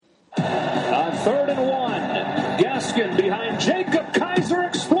3rd and 1. Gaskin behind Jacob Kaiser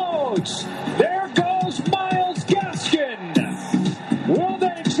explodes. There goes Myles Gaskin. Will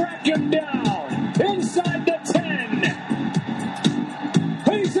they track him down inside the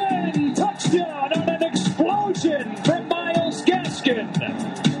 10? He's in. Touchdown on an explosion from Myles Gaskin.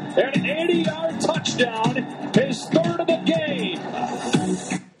 An 80-yard touchdown, his 3rd of the game.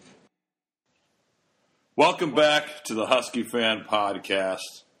 Welcome back to the Husky Fan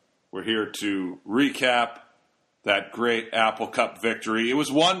Podcast. We're here to recap that great Apple Cup victory. It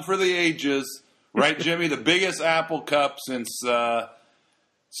was one for the ages, right, Jimmy? The biggest Apple Cup since the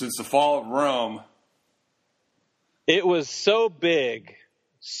fall of Rome. It was so big,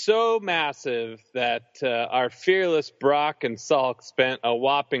 so massive that our fearless Brock and Salk spent a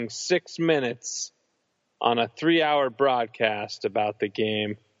whopping 6 minutes on a 3-hour broadcast about the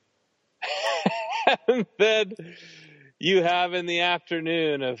game. And then you have in the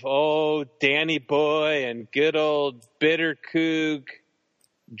afternoon of, Danny Boy and good old bitter Coug.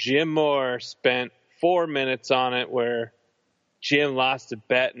 Jim Moore spent 4 minutes on it where Jim lost a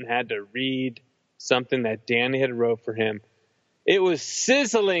bet and had to read something that Danny had wrote for him. It was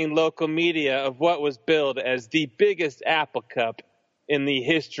sizzling local media of what was billed as the biggest Apple Cup in the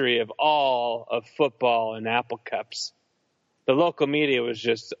history of all of football and Apple Cups. The local media was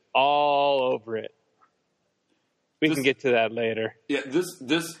just all over it. We can get to that later. Yeah,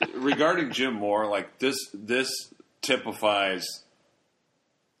 this regarding Jim Moore, like this typifies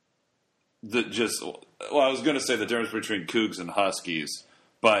I was going to say the difference between Cougs and Huskies,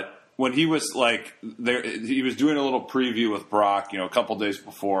 but when he was he was doing a little preview with Brock, a couple days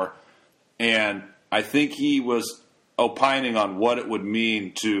before, and I think he was opining on what it would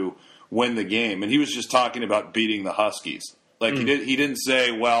mean to win the game, and he was just talking about beating the Huskies. He didn't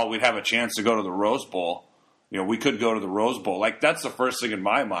say, well, we'd have a chance to go to the Rose Bowl. We could go to the Rose Bowl. That's the first thing in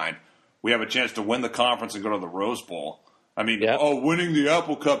my mind. We have a chance to win the conference and go to the Rose Bowl. I mean, winning the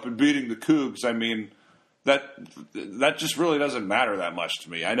Apple Cup and beating the Cougs, I mean, that just really doesn't matter that much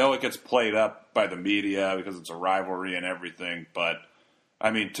to me. I know it gets played up by the media because it's a rivalry and everything, but,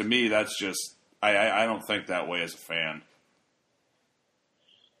 I mean, to me, that's just I don't think that way as a fan.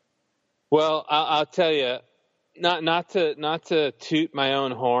 Well, I'll tell you, not to toot my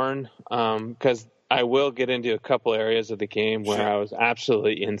own horn, because I will get into a couple areas of the game where I was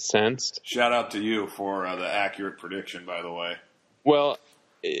absolutely incensed. Shout out to you for the accurate prediction, by the way. Well,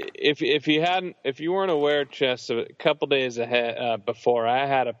 if you weren't aware, Chess, a couple days ahead before, I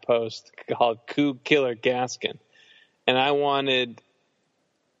had a post called "Coug Killer Gaskin," and I wanted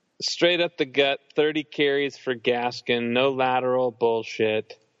straight up the gut 30 carries for Gaskin, no lateral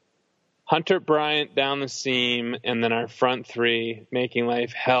bullshit. Hunter Bryant down the seam, and then our front three making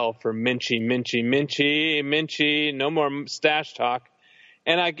life hell for Minchie. No more stash talk.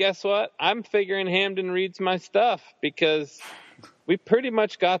 And I guess what? I'm figuring Hamden reads my stuff because we pretty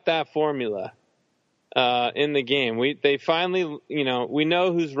much got that formula in the game. They finally, we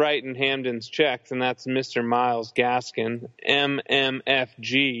know who's writing Hamden's checks, and that's Mr. Myles Gaskin,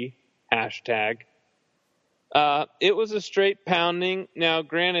 MMFG hashtag. It was a straight pounding. Now,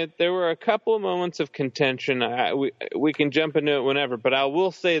 granted, there were a couple of moments of contention. We can jump into it whenever, but I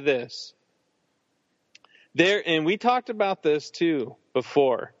will say this. And we talked about this too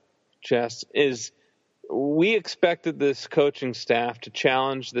before, Chess, is we expected this coaching staff to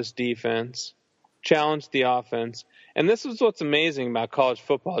challenge this defense, challenge the offense. And this is what's amazing about college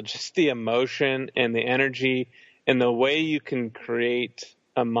football, just the emotion and the energy and the way you can create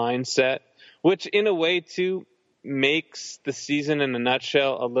a mindset, which in a way, too, makes the season in a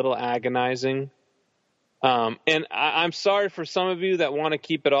nutshell a little agonizing. And I'm sorry for some of you that want to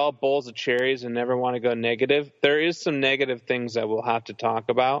keep it all bowls of cherries and never want to go negative. There is some negative things that we'll have to talk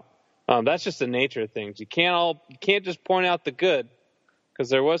about. That's just the nature of things. You can't just point out the good,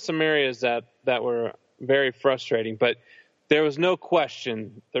 because there was some areas that were very frustrating. But there was no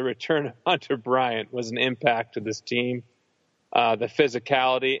question the return of Hunter Bryant was an impact to this team. The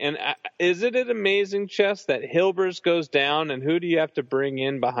physicality. And is it an amazing, Chess, that Hilbers goes down, and who do you have to bring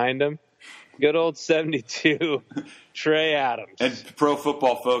in behind him? Good old 72, Trey Adams. And Pro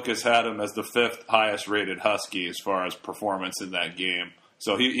Football Focus had him as the 5th highest rated Husky as far as performance in that game.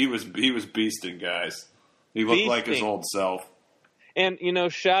 So he was beasting, guys. He looked like his old self. And,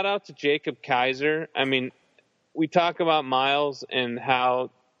 shout out to Jacob Kaiser. I mean, we talk about Myles and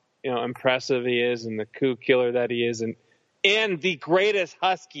how, impressive he is and the coup killer that he is, and the greatest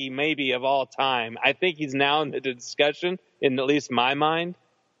Husky maybe of all time. I think he's now in the discussion, in at least my mind.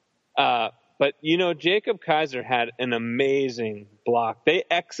 But, Jacob Kaiser had an amazing block. They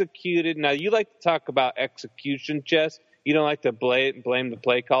executed. Now, you like to talk about execution, Jess. you don't like to blame the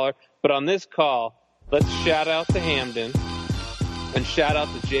play caller. But on this call, let's shout out to Hamden and shout out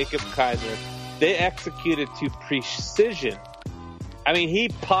to Jacob Kaiser. They executed to precision. I mean, he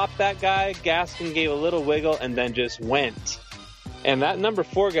popped that guy. Gaskin gave a little wiggle and then just went. And that number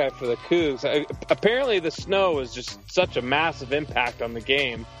 4 guy for the Cougs, apparently the snow was just such a massive impact on the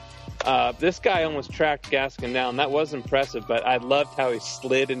game. This guy almost tracked Gaskin down. That was impressive, but I loved how he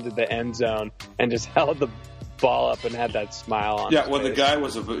slid into the end zone and just held the ball up and had that smile on his when face. the guy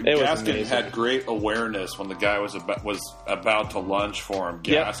was Gaskin was had great awareness when the guy was about to lunge for him.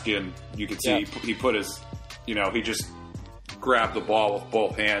 Gaskin, you could see he put his, he just grabbed the ball with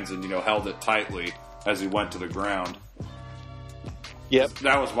both hands and held it tightly as he went to the ground. Yep.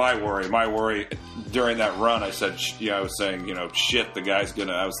 That was my worry. My worry during that run, I said, I was saying, shit, the guy's going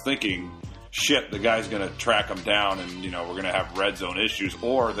to, I was thinking, shit, the guy's going to track him down and, we're going to have red zone issues,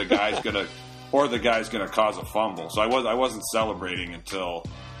 or the guy's going to cause a fumble. So I wasn't celebrating until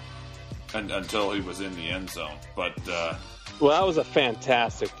he was in the end zone. But, well, that was a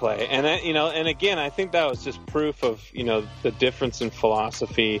fantastic play. And, and again, I think that was just proof of, the difference in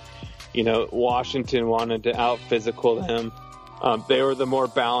philosophy. Washington wanted to out-physical him. They were the more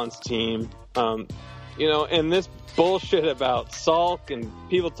balanced team. And this bullshit about sulk and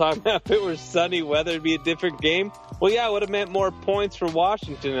people talking about if it were sunny weather, it'd be a different game. Well, yeah, it would have meant more points for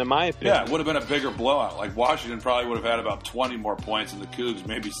Washington, in my opinion. Yeah, it would have been a bigger blowout. Like, Washington probably would have had about 20 more points, and the Cougs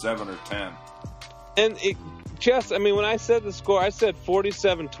maybe 7 or 10. And when I said the score, I said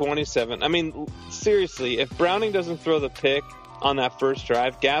 47-27. I mean, seriously, if Browning doesn't throw the pick on that first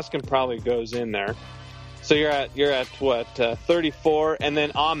drive, Gaskin probably goes in there. So you're at what 34, and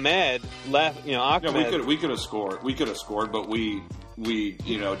then Ahmed left. Ahmed. Yeah, we could have scored. We could have scored, but we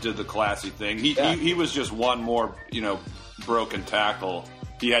did the classy thing. He was just one more broken tackle.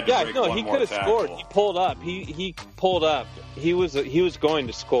 He had to break one more tackle. He could have scored. He pulled up. He pulled up. He was going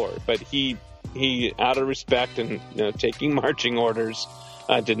to score, but he out of respect and taking marching orders,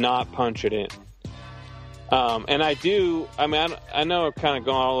 did not punch it in. And I know I'm kind of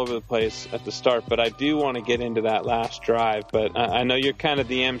going all over the place at the start, but I do want to get into that last drive. But I know you're kind of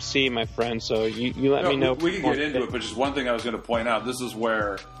the MC, my friend, so you let me know. We can get into it, but just one thing I was going to point out, this is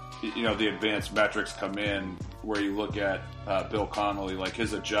where, the advanced metrics come in, where you look at Bill Connolly, like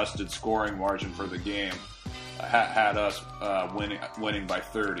his adjusted scoring margin for the game had us winning by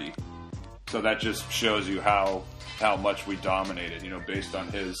 30. So that just shows you how much we dominated, based on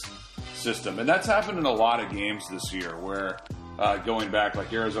his system. And that's happened in a lot of games this year where going back,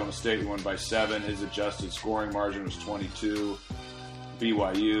 like Arizona State won by 7, his adjusted scoring margin was 22.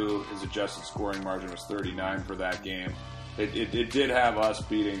 BYU, his adjusted scoring margin was 39 for that game. It did have us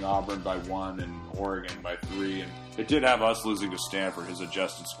beating Auburn by 1 and Oregon by 3, and it did have us losing to Stanford, his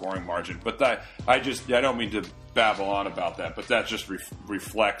adjusted scoring margin. But that I don't mean to babble on about that, but that just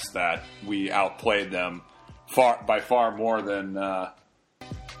reflects that we outplayed them by far more than that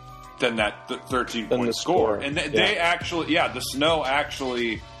 13-point score. And they actually, the snow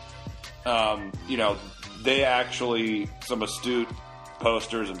actually, they actually, some astute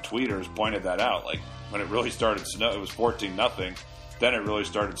posters and tweeters pointed that out. Like, when it really started snow, it was 14-0. Then it really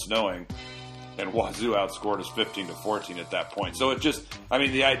started snowing, and Wazoo outscored us 15-14 at that point. So it just,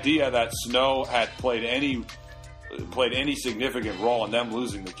 the idea that snow had played any significant role in them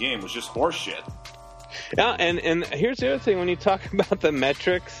losing the game was just horseshit. Yeah, and here's the other thing: when you talk about the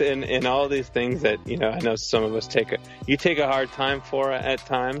metrics and all these things that I know some of us take a hard time for at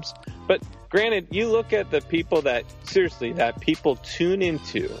times. But granted, you look at the people that people tune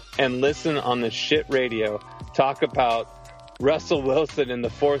into and listen on the shit radio talk about Russell Wilson in the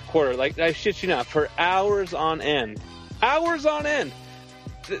fourth quarter. Like, I shit you not, for hours on end.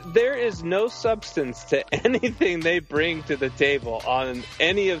 There is no substance to anything they bring to the table on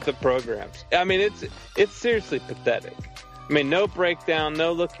any of the programs. It's seriously pathetic. No breakdown,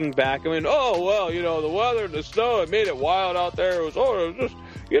 no looking back. the weather, the snow, it made it wild out there. It was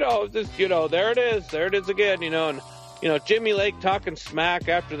just, there it is again, and Jimmy Lake talking smack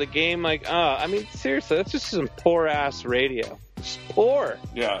after the game. Seriously, that's just some poor ass radio. It's poor.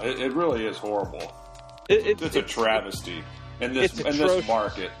 Yeah, it really is horrible. It's a travesty. In this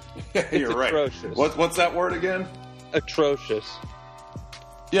market. You're right. Atrocious. What's that word again? Atrocious.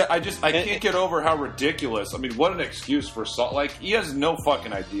 Yeah, I can't get over how ridiculous. What an excuse for Salt. Like, he has no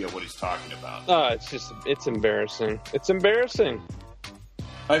fucking idea what he's talking about. It's embarrassing. It's embarrassing.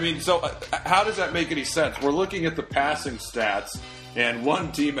 So how does that make any sense? We're looking at the passing stats, and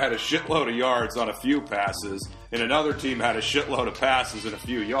one team had a shitload of yards on a few passes, and another team had a shitload of passes and a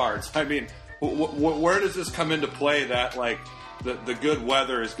few yards. Where does this come into play that, like, the good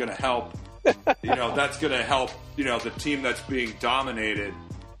weather is going to help that's going to help, the team that's being dominated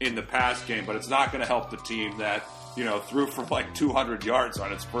in the pass game, but it's not going to help the team that, threw for like 200 yards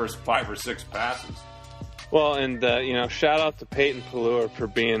on its first 5 or 6 passes. Well, and, shout out to Peyton Pelluer for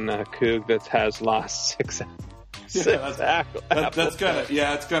being a Coug that has lost 6 that's kind of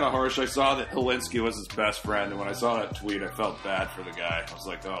it's kind of harsh. I saw that Helinski was his best friend, and when I saw that tweet, I felt bad for the guy. I was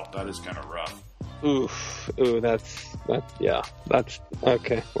like, oh, that is kind of rough. Ooh, that's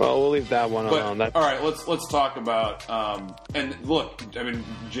okay. Well, we'll leave that one alone. All right, let's talk about and look, I mean,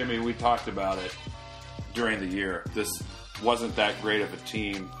 Jimmy, we talked about it during the year. This wasn't that great of a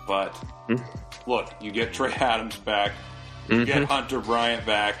team, but look, you get Trey Adams back. You get Hunter Bryant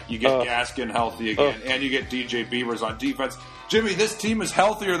back. You get Gaskin healthy again. And you get DJ Beavers on defense. Jimmy, this team is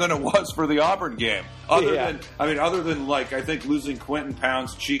healthier than it was for the Auburn game. Other than like, I think losing Quentin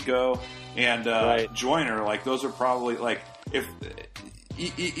Pounds, Chico, and Joyner, like those are probably like, if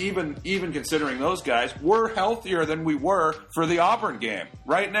even considering those guys, we're healthier than we were for the Auburn game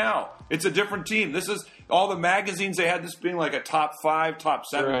right now. It's a different team. This is all the magazines, they had this being like a top 5, top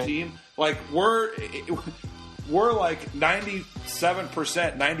 7 team. Like we're like 97%,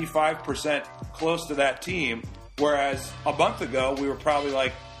 95% close to that team, whereas a month ago we were probably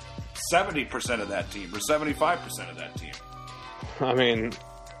like 70% of that team or 75% of that team. I mean,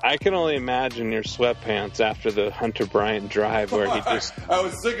 I can only imagine your sweatpants after the Hunter Bryant drive where he just... I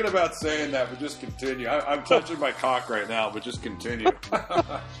was thinking about saying that, but just continue. I'm touching my cock right now, but just continue.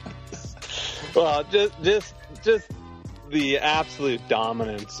 Well, just the absolute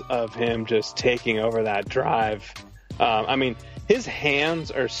dominance of him just taking over that drive. I mean, his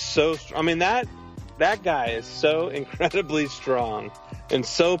hands are so strong. I mean, that guy is so incredibly strong and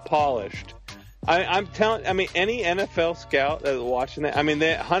so polished. I'm telling. I mean, any NFL scout that's watching that. I mean,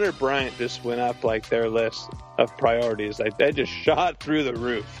 Hunter Bryant just went up like their list of priorities. Like they just shot through the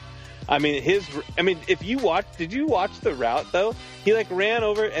roof. I mean, if you watch, did you watch the route though? He like ran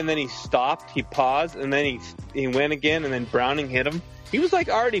over and then he stopped, he paused, and then he went again, and then Browning hit him. He was like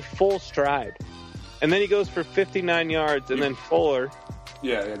already full stride, and then he goes for 59 yards, and then Fuller.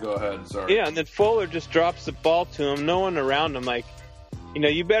 Yeah, go ahead. Sorry. Yeah, and then Fuller just drops the ball to him. No one around him. Like,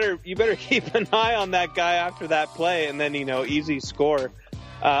 you better keep an eye on that guy after that play, and then easy score.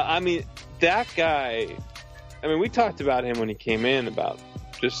 I mean, that guy. I mean, we talked about him when he came in about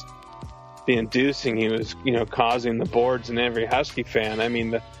just the inducing he was, causing the boards and every Husky fan. I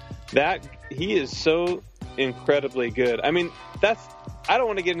mean, that he is so incredibly good. I mean, I don't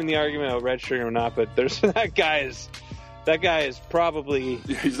want to get in the argument of redshirting or not, but that guy is probably...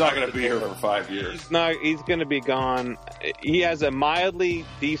 He's not going to be here for 5 years. He's going to be gone. He has a mildly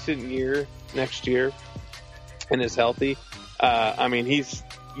decent year next year and is healthy. I mean,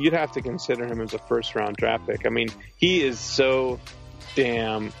 you'd have to consider him as a first-round draft pick. I mean, he is so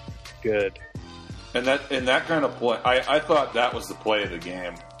damn good. And that kind of play, I thought that was the play of the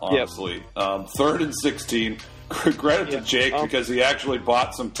game, honestly. Yep. 3rd and 16. Credit to Jake because he actually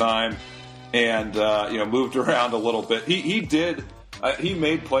bought some time and moved around a little bit. He did. He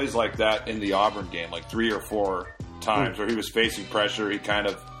made plays like that in the Auburn game, like 3 or 4 times where he was facing pressure. He kind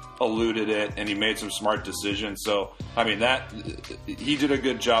of eluded it, and he made some smart decisions. So, I mean, he did a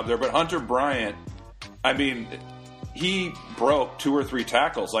good job there. But Hunter Bryant, I mean, he broke 2 or 3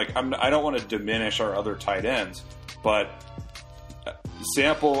 tackles. Like, I don't want to diminish our other tight ends, but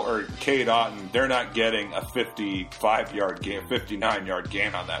Sample or Cade Otton, they're not getting a 55-yard gain, 59-yard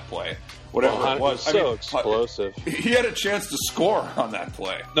gain on that play. Whatever it was. So explosive. He had a chance to score on that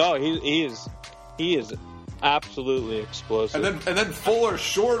play. No, he is absolutely explosive. And then Fuller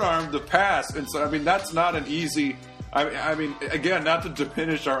short-armed the pass. And so, I mean, that's not an easy... I mean, again, not to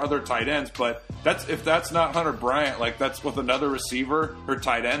diminish our other tight ends, but if that's not Hunter Bryant, like that's with another receiver or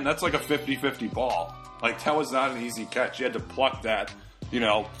tight end, that's like a 50-50 ball. Like that was not an easy catch. You had to pluck that,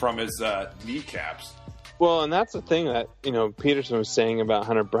 from his kneecaps. Well, and that's the thing that, Peterson was saying about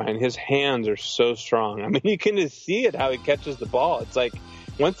Hunter Bryant. His hands are so strong. I mean, you can just see it, how he catches the ball. It's like,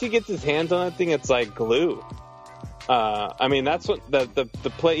 once he gets his hands on that thing, it's like glue. I mean, that's what the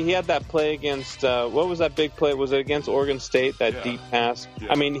play, he had that play against, what was that big play? Was it against Oregon State, that deep pass?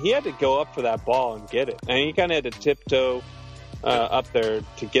 Yeah. I mean, he had to go up for that ball and get it. And he kind of had to tiptoe up there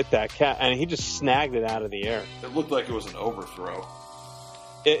to get that catch. And he just snagged it out of the air. It looked like it was an overthrow.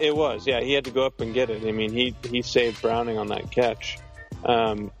 It was, yeah. He had to go up and get it. I mean, he saved Browning on that catch.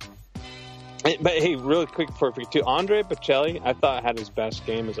 But hey, really quick before we get to Andre Bocelli, I thought had his best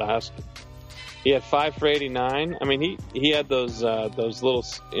game as a Husky. He had 5 for 89. I mean, he had those little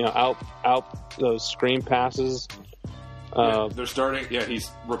out those screen passes. They're starting. Yeah, he's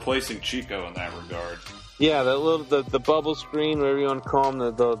replacing Chico in that regard. Yeah, the bubble screen, whatever you want to call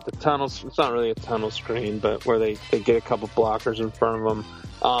them, the tunnels. It's not really a tunnel screen, but where they get a couple blockers in front of them.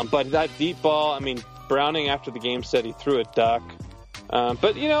 But that deep ball, I mean, Browning after the game said he threw a duck.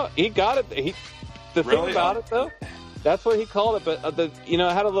 But, he got it. The thing about it, though, that's what he called it. But, it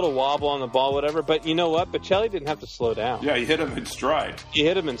had a little wobble on the ball, whatever. But you know what? Bocelli didn't have to slow down. Yeah, he hit him in stride.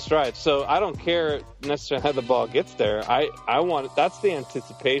 So I don't care necessarily how the ball gets there. That's the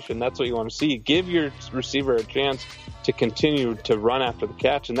anticipation. That's what you want to see. Give your receiver a chance to continue to run after the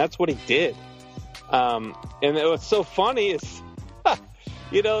catch, and that's what he did. And what's so funny is,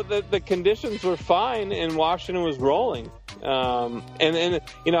 the conditions were fine, and Washington was rolling. I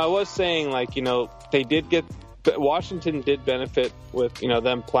was saying, they did get. Washington did benefit with,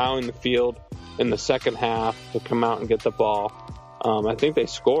 them plowing the field in the second half to come out and get the ball. I think they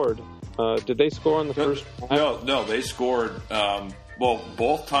scored. Did they score on the first half? No, they scored.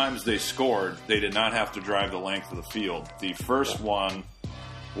 Both times they scored, they did not have to drive the length of the field. The first one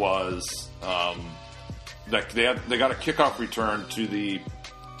was they got a kickoff return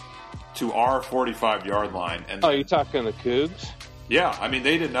to our 45-yard line. And you talking the Cougs? Yeah, I mean,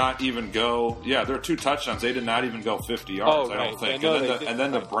 they did not even go. Yeah, there were 2 touchdowns. They did not even go 50 yards. I don't think. And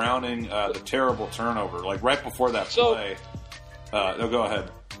then the Browning, the terrible turnover, right before that play. No, go ahead.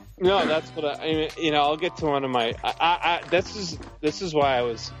 No, that's what I mean. I'll get to one of my. This is why I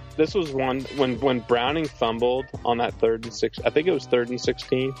was. This was one when Browning fumbled on that 3rd and 6. I think it was 3rd and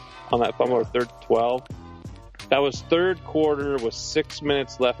 16 on that fumble, or 3rd and 12. That was third quarter with 6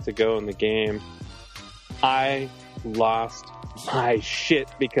 minutes left to go in the game. I lost my shit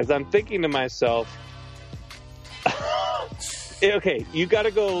because I'm thinking to myself, okay, you got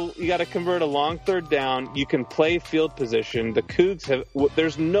to convert a long third down. You can play field position. The Cougs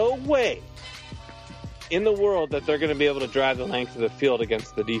there's no way in the world that they're going to be able to drive the length of the field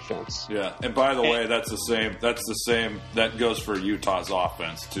against the defense. Yeah, and by the way, that's the same. That goes for Utah's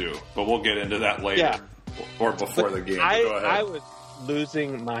offense too. But we'll get into that later or before the game. Go ahead. I was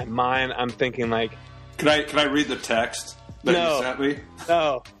losing my mind. I'm thinking Can I read the text that you sent me?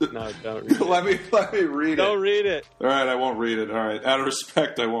 No, don't read it. let me read it. Don't read it. All right, I won't read it. All right, out of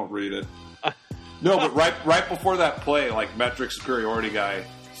respect, I won't read it. No, but right before that play, metric superiority guy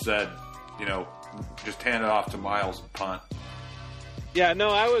said, just hand it off to Miles and punt. Yeah, no,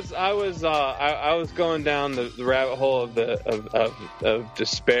 I was going down the rabbit hole of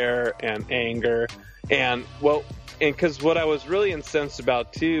despair and anger, and because what I was really incensed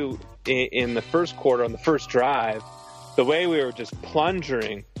about too in the first quarter on the first drive, the way we were just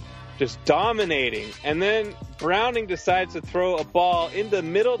plunging, just dominating, and then Browning decides to throw a ball in the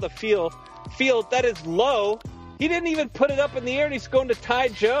middle of the field that is low. He didn't even put it up in the air, and he's going to Ty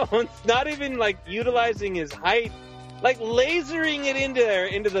Jones, not even utilizing his height, lasering it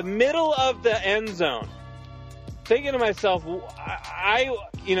into the middle of the end zone. Thinking to myself,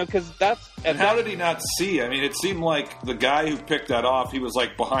 because that's... And how did he not see? I mean, it seemed like the guy who picked that off, he was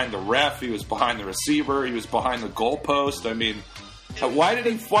behind the ref, he was behind the receiver, he was behind the goalpost. I mean, why did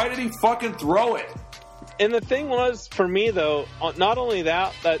he fucking throw it? And the thing was, for me though, not only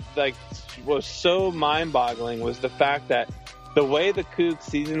that was so mind-boggling was the fact that the way the Cougs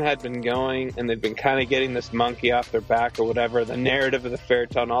season had been going, and they'd been kind of getting this monkey off their back or whatever, the narrative of the fair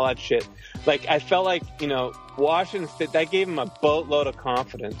tale and all that shit. I felt like, Washington State, that gave them a boatload of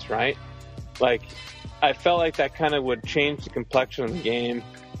confidence, right? I felt like that kind of would change the complexion of the game.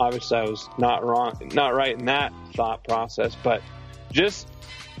 Obviously, I was not right in that thought process, but just,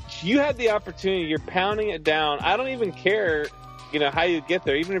 you had the opportunity, you're pounding it down. I don't even care, how you get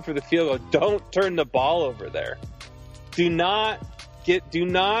there, even if you're the field goal, don't turn the ball over there. Do not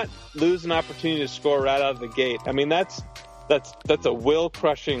lose an opportunity to score right out of the gate. I mean, that's a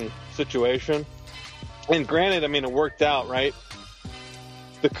will-crushing situation. And granted, I mean, it worked out, right?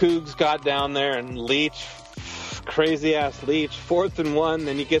 The Cougs got down there and Leach, crazy-ass Leach, 4th and 1,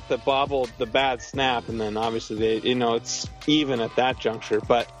 then you get the bad snap, and then obviously it's even at that juncture.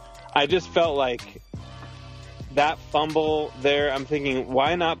 But I just felt like that fumble there, I'm thinking,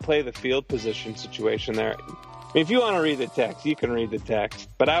 why not play the field position situation there? I mean, if you want to read the text, you can read the text.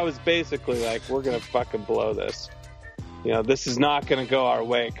 But I was basically like, we're going to fucking blow this. This is not going to go our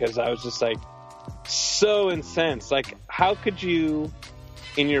way, because I was just so incensed. How could you,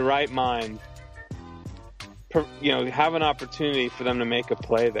 in your right mind, have an opportunity for them to make a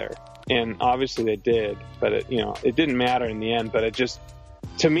play there? And obviously they did, but it didn't matter in the end. But it just,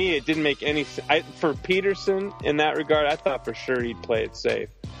 to me, it didn't make any sense. For Peterson, in that regard, I thought for sure he'd play it safe.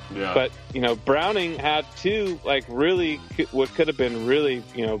 Yeah. But, Browning had 2, really, what could have been really,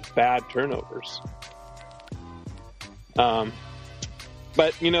 bad turnovers.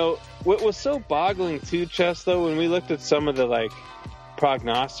 But, what was so boggling too, Chess, though, when we looked at some of the,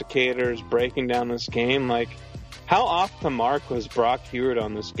 prognosticators breaking down this game, how off the mark was Brock Huard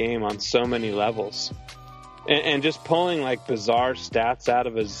on this game on so many levels? And just pulling, bizarre stats out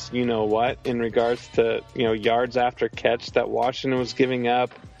of his you-know-what in regards to, yards after catch that Washington was giving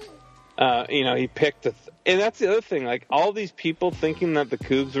up. He picked and that's the other thing, all these people thinking that the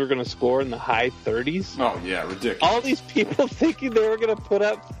Cougs were going to score in the high 30s. Oh, yeah, ridiculous. All these people thinking they were going to put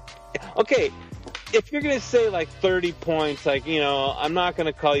up... Okay, if you're going to say, 30 points, I'm not going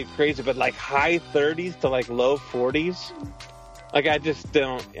to call you crazy, but, high 30s to, low 40s? I just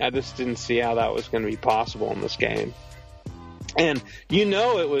didn't see how that was going to be possible in this game. And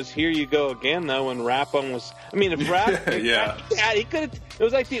it was here you go again, though, when Rapp was... I mean, if Rapp... yeah. He could have... It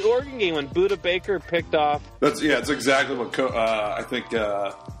was like the Oregon game when Buda Baker picked off... It's exactly what... I think...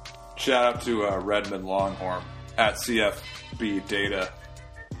 shout out to Redmond Longhorn at CFB Data,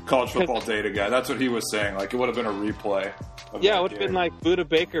 college football data guy. That's what he was saying. It would have been a replay. Yeah, it would have been like Buda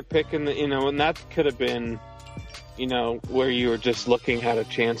Baker picking the... and that could have been, where you were just looking at a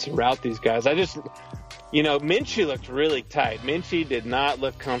chance to route these guys. Minshew looked really tight. Minshew did not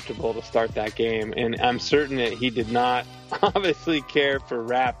look comfortable to start that game, and I'm certain that he did not obviously care for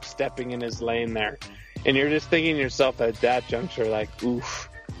Rapp stepping in his lane there. And you're just thinking to yourself at that juncture, oof,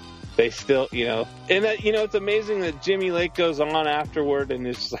 they still, And that, it's amazing that Jimmy Lake goes on afterward and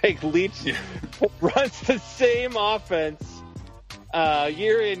it's Leach runs the same offense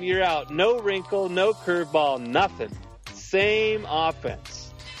year in, year out. No wrinkle, no curveball, nothing. Same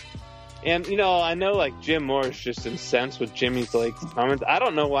offense. And, I know, Jim Moore is just incensed with Jimmy Lake's comments. I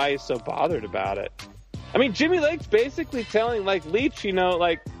don't know why he's so bothered about it. I mean, Jimmy Lake's basically telling, Leach,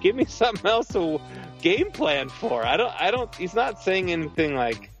 give me something else to game plan for. He's not saying anything,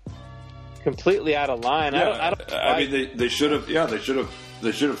 completely out of line. Yeah, I mean, they should have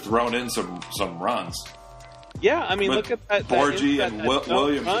thrown in some runs. Yeah, I mean, look at that. Borgie and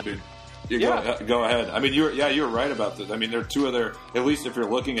Williams would be... Go ahead. I mean, you're right about this. I mean, they're two of their, at least if you're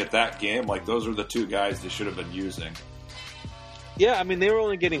looking at that game, those are the two guys they should have been using. Yeah, I mean, they were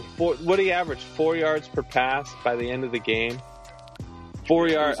only getting what do you average? 4 yards per pass by the end of the game. 4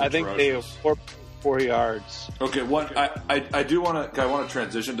 yards. I think they have 4 yards. Okay, I do want to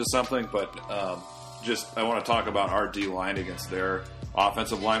transition to something, but I want to talk about our D line against their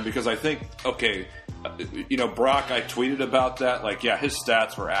offensive line because I think Brock, I tweeted about that. His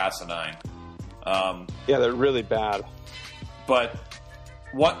stats were asinine. They're really bad. But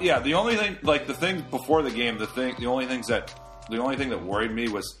the only thing, the thing before the game, the only thing that worried me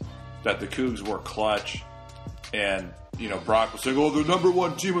was that the Cougs were clutch, and Brock was saying, "Oh, they're number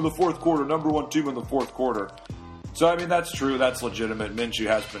one team in the fourth quarter. Number one team in the fourth quarter." So I mean, that's true. That's legitimate. Minshew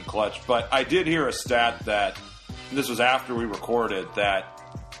has been clutch, but I did hear a stat that, and this was after we recorded, that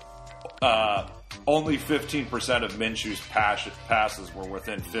only 15% of Minshew's passes were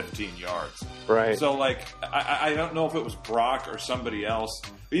within 15 yards. Right. So, I don't know if it was Brock or somebody else.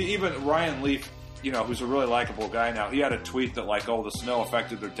 Even Ryan Leaf, who's a really likable guy now, he had a tweet that, the snow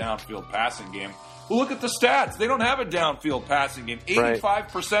affected their downfield passing game. Well, look at the stats. They don't have a downfield passing game.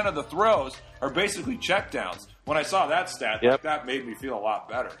 85% of the throws are basically checkdowns. When I saw that stat, that made me feel a lot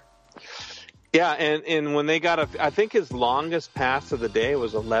better. Yeah, and when they got I think his longest pass of the day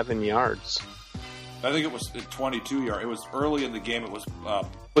was 11 yards. I think it was 22 yards. It was early in the game. It was.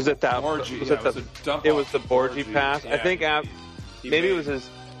 Was it that? Borgie? It was the Borgie pass. Yeah, I think it was his.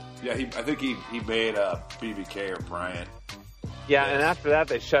 Yeah, I think he made BBK or Bryant. Yeah, and after that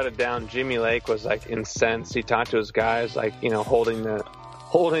they shut it down. Jimmy Lake was incensed. He talked to his guys holding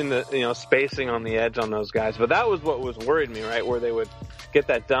the spacing on the edge on those guys. But that was what was worried me, right? Where they would get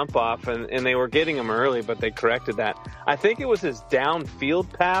that dump off, and they were getting him early, but they corrected that. I think it was his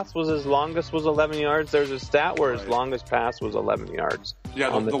downfield pass was his longest, was 11 yards. There's a stat where his longest pass was 11 yards.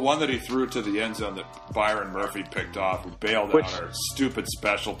 Yeah, the one that he threw to the end zone that Byron Murphy picked off, who bailed out our stupid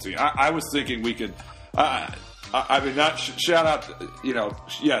specialty. I was thinking we could... shout out,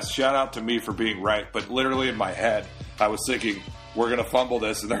 shout out to me for being right, but literally in my head, I was thinking, we're going to fumble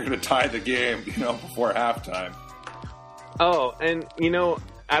this and they're going to tie the game, before halftime. Oh, and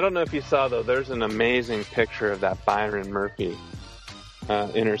I don't know if you saw though. There's an amazing picture of that Byron Murphy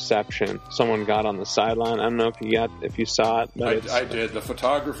interception. Someone got on the sideline. I don't know if you saw it. But I did. The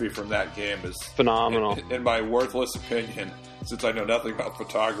photography from that game is phenomenal. In my worthless opinion, since I know nothing about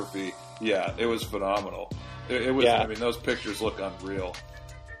photography, it was phenomenal. It was. Yeah. I mean, those pictures look unreal.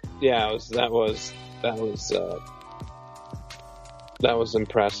 Yeah, that was That was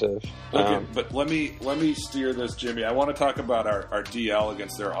impressive. Okay, but let me steer this, Jimmy. I want to talk about our DL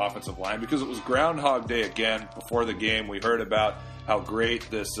against their offensive line because it was Groundhog Day again. Before the game, we heard about how great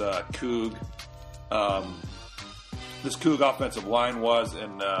this Coug offensive line was,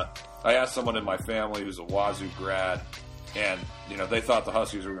 and I asked someone in my family who's a Wazoo grad, and they thought the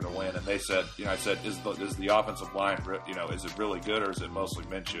Huskies were going to win, and they said, I said, is the offensive line, is it really good or is it mostly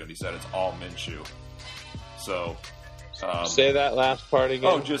Minshew? And he said it's all Minshew. So. Say that last part again.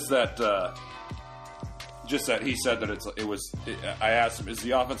 Oh, just that he said that I asked him, is the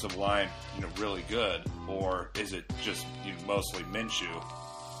offensive line, really good, or is it just mostly Minshew?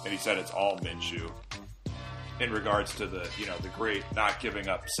 And he said it's all Minshew in regards to the great not giving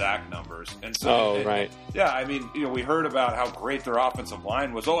up sack numbers. And so, right. Yeah, I mean, we heard about how great their offensive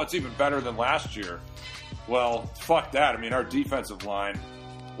line was. Oh, it's even better than last year. Well, fuck that. I mean, our defensive line,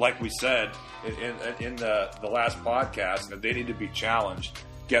 like we said in the last podcast, that they need to be challenged,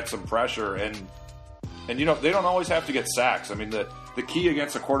 get some pressure, and they don't always have to get sacks. I mean, the key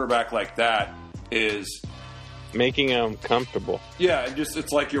against a quarterback like that is making him comfortable. Yeah, and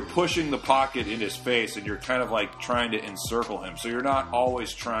it's like you're pushing the pocket in his face, and you're kind of like trying to encircle him. So you're not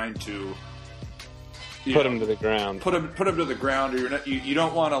always trying to put him to the ground. Put him to the ground, or you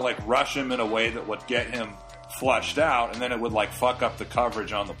don't want to like rush him in a way that would get him flushed out, and then it would like fuck up the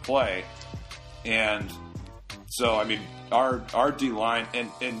coverage on the play. And so, I mean, our D line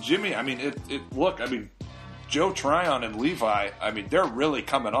and Jimmy, I mean, look, I mean, Joe Tryon and Levi, I mean, they're really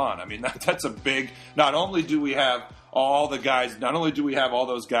coming on. I mean, that's a big. Not only do we have all those guys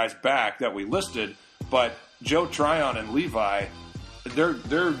back that we listed, but Joe Tryon and Levi,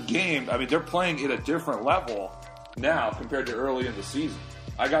 their game. I mean, they're playing at a different level now compared to early in the season.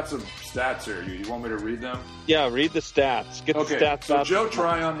 I got some stats here. You want me to read them? Yeah, read the stats. Get the stats so out. Joe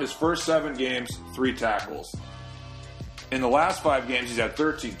Tryon, his first 7 games, 3 tackles. In the last 5 games, he's had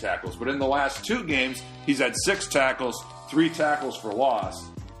 13 tackles. But in the last 2 games, he's had 6 tackles, 3 tackles for loss.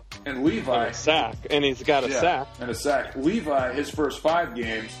 And Levi... And a sack. And he's got a sack. And a sack. Levi, his first 5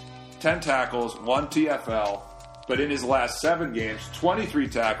 games, 10 tackles, 1 TFL. But in his last 7 games, 23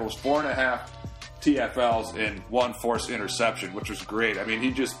 tackles, 4.5 TFLs, and 1 forced interception, which was great. I mean, he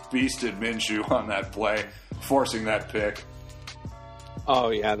just beasted Minshew on that play, forcing that pick. Oh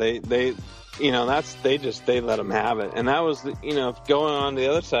yeah, they let him have it, and that was going on the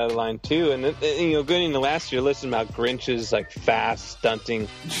other side of the line too. And going into last year, listening about Grinch's like fast stunting,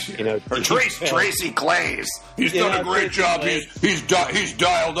 or Tracy Claeys. He's done a great job. He's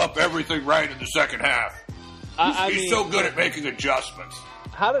dialed up everything right in the second half. He's so good at making adjustments.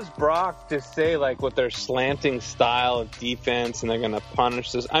 How does Brock just say, like, with their slanting style of defense and they're going to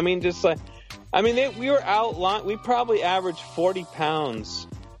punish this? I mean, we were outlined. We probably averaged 40 pounds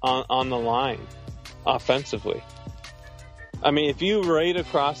on the line offensively. I mean, if you rate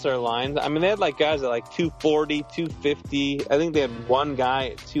across their lines, I mean, they had, like, guys at, like, 240, 250. I think they had one guy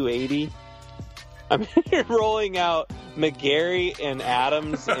at 280. I mean, you're rolling out McGarry and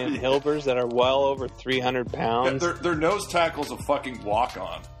Adams and Hilbers that are well over 300 pounds. Yeah, their nose tackle's a fucking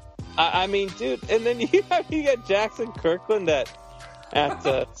walk-on. I mean, dude, and then you got Jackson Kirkland at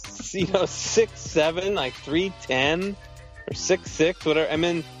 6'7", like 310 or 6'6", whatever. I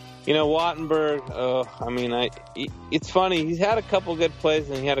mean, Wattenberg. I mean, it's funny. He's had a couple good plays,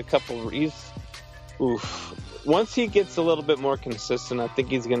 and he had a couple. Once he gets a little bit more consistent, I think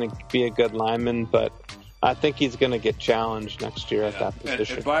he's going to be a good lineman, but I think he's going to get challenged next year at that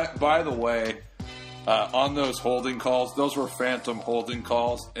position. And by the way, on those holding calls, those were phantom holding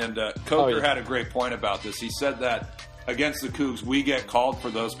calls, and Coker had a great point about this. He said that against the Cougs, we get called for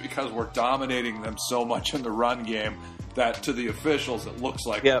those because we're dominating them so much in the run game that to the officials it looks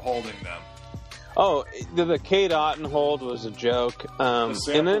like we're holding them. Oh, the Cade Otton hold was a joke. The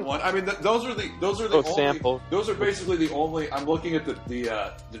sample one. I mean, those are the only. Sample. Those are basically the only. I'm looking at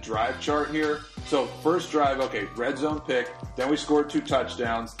the drive chart here. So first drive, okay, red zone pick. Then we scored 2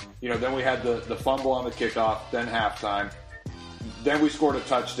 touchdowns. Then we had the fumble on the kickoff. Then halftime. Then we scored a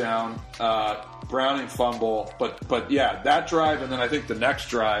touchdown. Browning fumble. But yeah, that drive, and then I think the next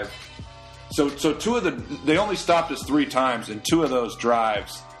drive. So 2 of they only stopped us 3 times, and 2 of those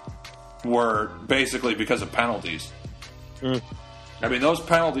drives were basically because of penalties. I mean, those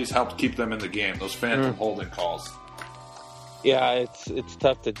penalties helped keep them in the game, those phantom holding calls. Yeah, it's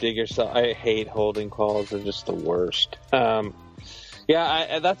tough to dig yourself. I hate holding calls. They're just the worst.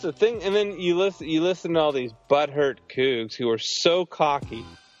 That's the thing. And then you listen to all these butthurt Cougs who are so cocky,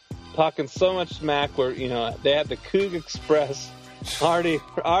 talking so much smack where, they had the Coug Express already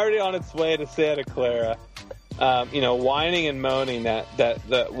on its way to Santa Clara. Whining and moaning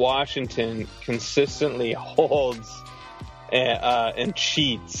that Washington consistently holds and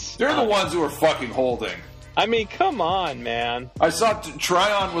cheats. They're the ones who are fucking holding. I mean, come on, man. I saw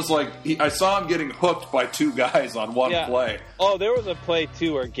Tryon was like, I saw him getting hooked by two guys on one play. Oh, there was a play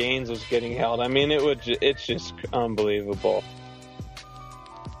too where Gaines was getting held. I mean, it's just unbelievable.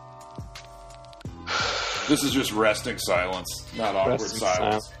 This is just resting silence, not awkward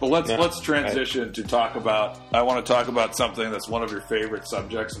silence. But let's transition to talk about. I want to talk about something that's one of your favorite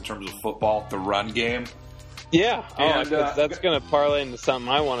subjects in terms of football: the run game. Yeah, that's going to parlay into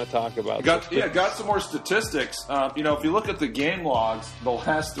something I want to talk about. Got some more statistics. If you look at the game logs, the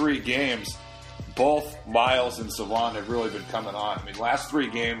last 3 games, both Miles and Savon have really been coming on. I mean, last 3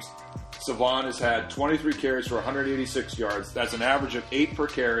 games, Savon has had 23 carries for 186 yards. That's an average of 8 per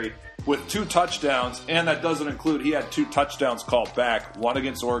carry with 2 touchdowns, and that doesn't include he had 2 touchdowns called back, one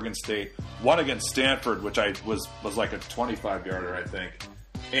against Oregon State, one against Stanford, which was like a 25-yarder, I think.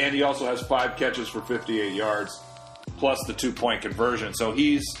 And he also has 5 catches for 58 yards, plus the 2-point conversion. So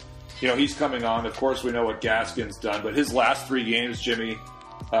he's coming on. Of course, we know what Gaskin's done, but his last 3 games, Jimmy,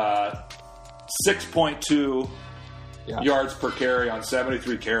 6.2 yards per carry on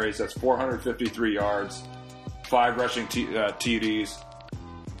 73 carries. That's 453 yards, 5 rushing TDs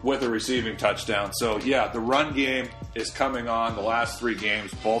with a receiving touchdown. So, the run game is coming on. The last 3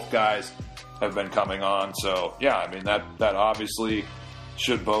 games, both guys have been coming on. So, that obviously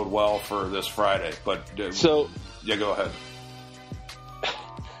should bode well for this Friday. But go ahead.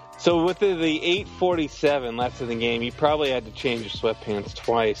 So with the 8:47 left in the game, you probably had to change your sweatpants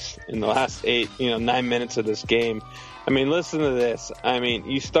twice in the last 9 minutes of this game. I mean, listen to this. I mean,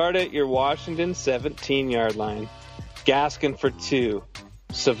 you start at your Washington 17-yard line, Gaskin for 2,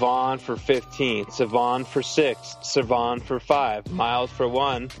 Savon for 15, Savon for 6, Savon for 5, Miles for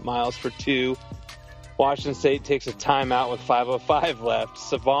 1, Miles for 2. Washington State takes a timeout with 5:05 left.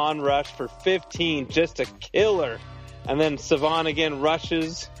 Savon rushed for 15, just a killer. And then Savon again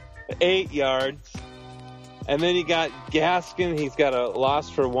rushes 8 yards. And then you got Gaskin. He's got a loss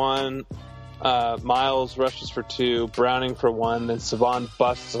for 1. Miles rushes for 2. Browning for 1. Then Savon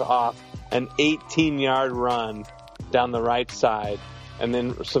busts off an 18-yard run down the right side. And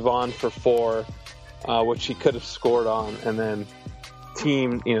then Savon for 4, which he could have scored on. And then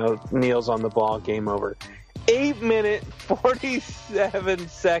team, kneels on the ball, game over. 8-minute,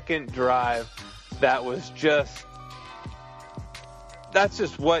 47-second drive. That was just, that's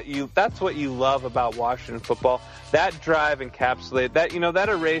what you love about Washington football. That drive encapsulated that, that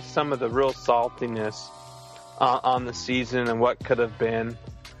erased some of the real saltiness on the season and what could have been.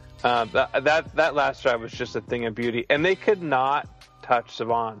 That last drive was just a thing of beauty, and they could not touch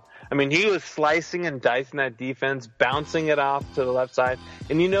Savon. I mean, he was slicing and dicing that defense, bouncing it off to the left side.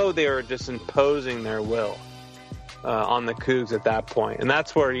 And they were just imposing their will on the Cougs at that point. And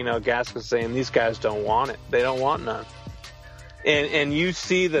that's where, Gaskin was saying, these guys don't want it. They don't want none. And you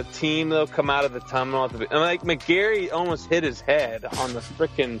see the team, though, come out of the tunnel. Like, McGarry almost hit his head on the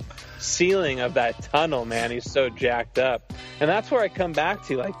freaking ceiling of that tunnel, man. He's so jacked up. And that's where I come back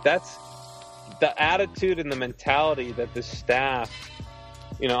to. Like, that's the attitude and the mentality that the staff,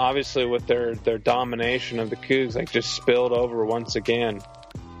 obviously with their domination of the Cougs, like, just spilled over once again.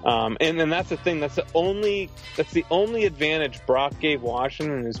 And then that's the thing. That's the only advantage Brock gave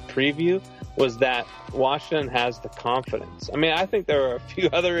Washington in his preview, was that Washington has the confidence. I mean, I think there are a few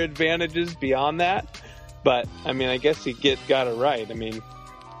other advantages beyond that, but I mean, I guess he got it right. I mean,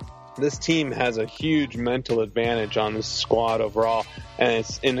 this team has a huge mental advantage on this squad overall, and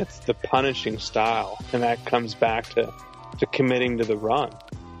it's the punishing style, and that comes back to committing to the run.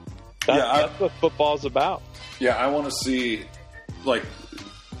 That's what football's about. Yeah, I want to see,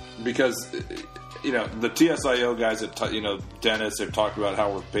 because the TSIO guys Dennis, they've talked about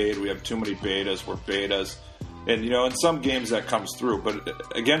how we're beta. We have too many betas. We're betas, and in some games that comes through.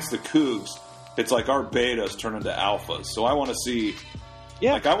 But against the Cougs, it's like our betas turn into alphas. So I want to see,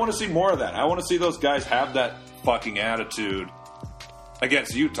 I want to see more of that. I want to see those guys have that fucking attitude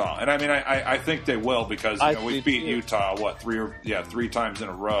against Utah. And I mean, I think they will, because we beat Utah 3 times in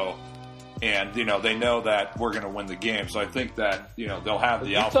a row. And, they know that we're going to win the game. So I think that, they'll have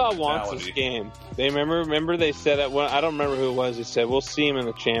the alpha mentality. Utah wants this game. They remember they said it. I don't remember who it was. They said, we'll see him in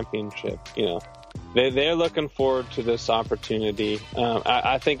the championship. They're looking forward to this opportunity.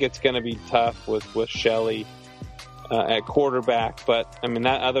 I think it's going to be tough with Shelley at quarterback. But, I mean,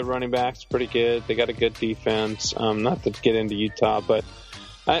 that other running back's pretty good. They got a good defense. Not to get into Utah, but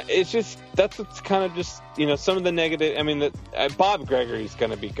it's kind of just some of the negative. I mean, Bob Gregory's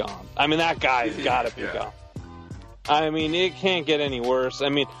going to be gone. I mean, that guy's got to be gone. I mean, it can't get any worse. I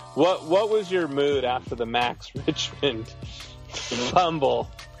mean, what was your mood after the Max Richmond fumble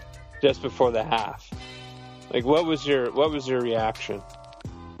just before the half? Like, what was your reaction?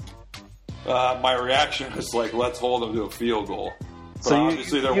 My reaction was like, let's hold them to a field goal. But So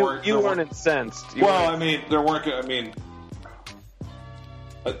obviously you weren't incensed. I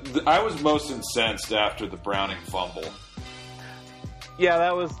was most incensed after the Browning fumble. Yeah,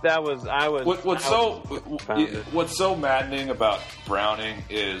 that was. What's so maddening about Browning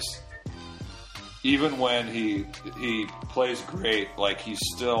is even when he plays great, like he's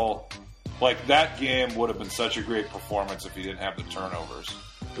still like that game would have been such a great performance if he didn't have the turnovers.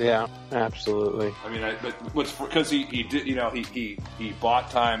 Yeah, absolutely. I mean, but what's because he did, he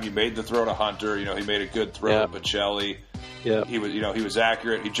bought time. He made the throw to Hunter. He made a good throw to Bocelli. Yeah, he was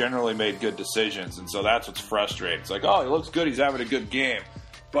accurate. He generally made good decisions, and so that's what's frustrating. It's like, oh, he looks good. He's having a good game,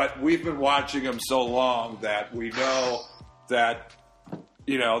 but we've been watching him so long that we know that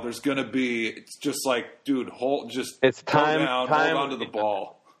there's going to be. It's just like, dude, it's time. Hold on to the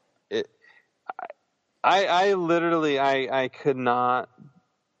ball. I literally could not.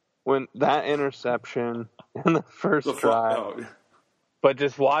 When that interception in the first drive, but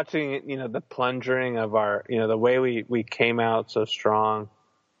just watching it, the plunging of our, the way we came out so strong,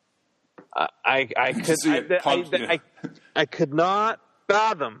 I could not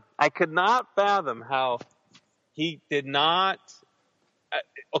fathom how he did not.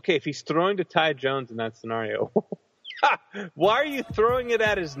 Okay, if he's throwing to Ty Jones in that scenario, why are you throwing it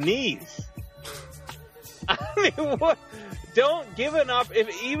at his knees? I mean, what? Don't give it up.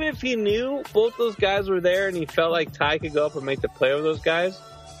 Even if he knew both those guys were there and he felt like Ty could go up and make the play with those guys,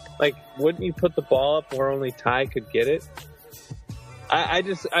 like, wouldn't you put the ball up where only Ty could get it?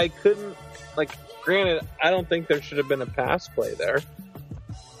 I couldn't. Like, granted, I don't think there should have been a pass play there.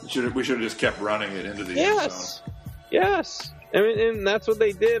 We should have just kept running it into the end zone. Yes. I mean, and that's what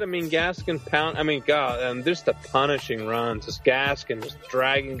they did. I mean, Gaskin just the punishing runs. Just Gaskin just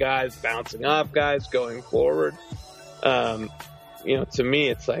dragging guys, bouncing off guys, going forward. To me,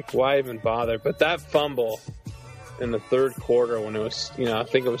 it's like, why even bother? But that fumble in the third quarter when it was, I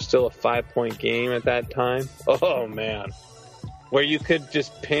think it was still a 5-point game at that time. Oh, man. Where you could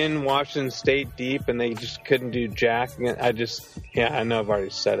just pin Washington State deep and they just couldn't do jack. I know I've already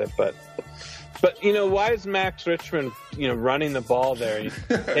said it, but why is Max Richmond, running the ball there?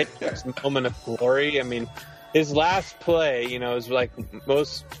 It's a moment of glory. I mean, his last play, is like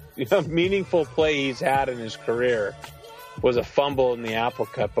most meaningful play he's had in his career was a fumble in the Apple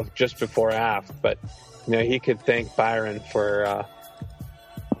Cup of just before half. But he could thank Byron for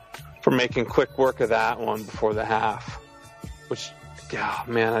making quick work of that one before the half. Which,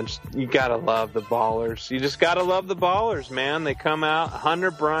 man, you gotta love the ballers. You just gotta love the ballers, man. They come out: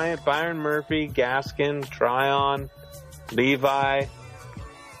 Hunter Bryant, Byron Murphy, Gaskin, Tryon, Levi.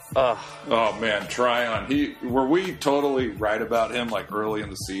 Oh man, Tryon. Were we totally right about him like early in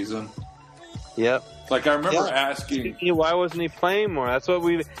the season? Yep. Like I remember asking, why wasn't he playing more? That's what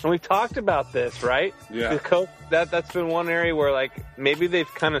we talked about this, right? Yeah. The coach, that's been one area where like maybe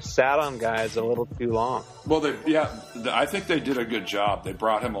they've kind of sat on guys a little too long. Well, I think they did a good job. They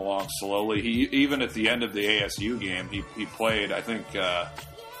brought him along slowly. He even at the end of the ASU game, he played. I think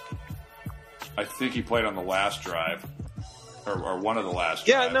he played on the last drive. Or one of the last.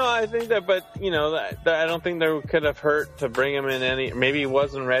 Yeah, drives. no, I think that, but I don't think that could have hurt to bring him in any. Maybe he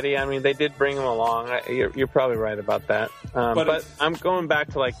wasn't ready. I mean, they did bring him along. You're probably right about that. But I'm going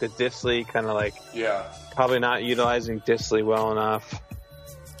back to like the Dissly kind of like. Yeah. Probably not utilizing Dissly well enough.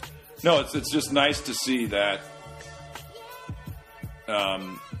 No, it's just nice to see that.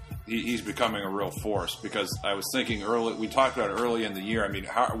 He's becoming a real force because I was thinking early. We talked about it early in the year. I mean,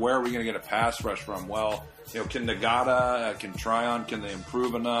 where are we going to get a pass rush from? Well. Can Nagata, can Tryon, can they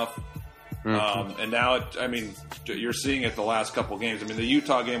improve enough? Mm-hmm. And now, you're seeing it the last couple of games. I mean, the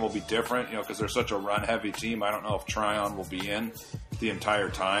Utah game will be different, because they're such a run-heavy team. I don't know if Tryon will be in the entire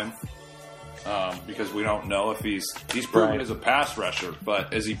time because we don't know if he's proven as a pass rusher,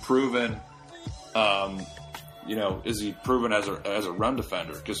 but is he proven, is he proven as a run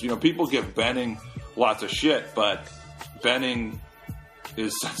defender? Because people give Benning lots of shit, but Benning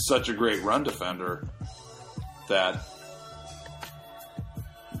is such a great run defender. That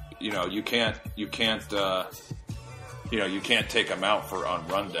you can't take him out on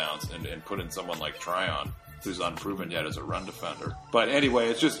rundowns and put in someone like Tryon who's unproven yet as a run defender. But anyway,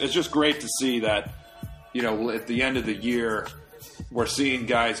 it's just great to see that at the end of the year we're seeing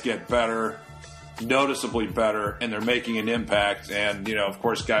guys get better, noticeably better, and they're making an impact. And of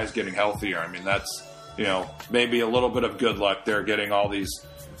course, guys getting healthier. I mean, that's maybe a little bit of good luck there getting all these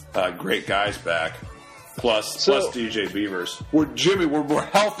great guys back. Plus DJ Beavers. We're more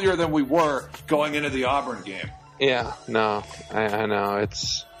healthier than we were going into the Auburn game. Yeah, no, I know.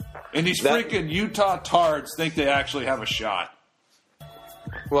 And these freaking Utah Tards think they actually have a shot.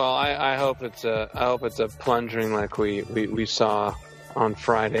 Well, I hope it's a plunging like we saw on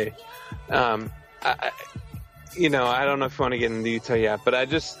Friday. I don't know if you want to get into Utah yet, but I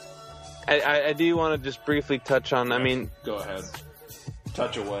do want to just briefly touch on. I mean, go ahead,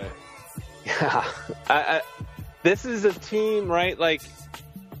 touch away. Yeah, this is a team, right? Like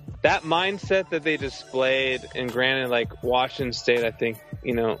that mindset that they displayed, and granted, like Washington State, I think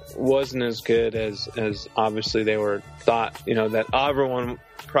wasn't as good as obviously they were thought. That everyone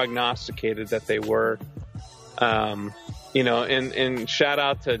prognosticated that they were. And shout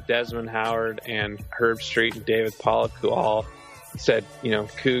out to Desmond Howard and Herb Street and David Pollock, who all said,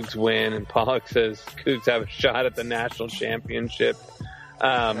 Cougs win, and Pollock says Cougs have a shot at the national championship.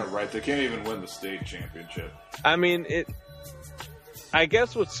 Yeah, right. They can't even win the state championship. I mean, I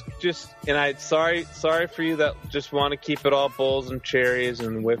guess what's just, and sorry for you that just want to keep it all bowls and cherries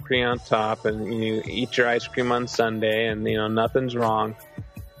and whipped cream on top, and you eat your ice cream on Sunday, and nothing's wrong.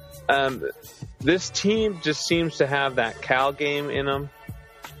 This team just seems to have that Cal game in them.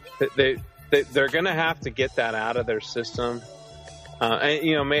 They're going to have to get that out of their system.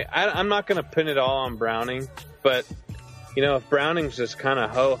 I'm not going to pin it all on Browning, but if Browning's just kind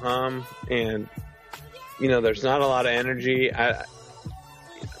of ho hum and there's not a lot of energy, I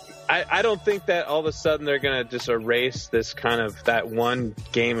don't think that all of a sudden they're going to just erase this kind of that one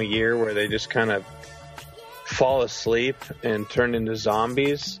game a year where they just kind of fall asleep and turn into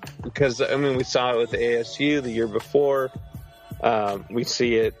zombies. Because we saw it with the ASU the year before. We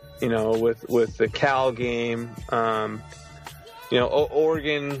see it, with the Cal game.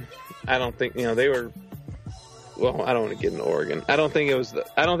 Oregon. I don't think they were. Well, I don't want to get into Oregon. I don't think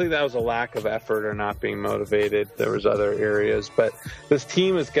that was a lack of effort or not being motivated. There was other areas, but this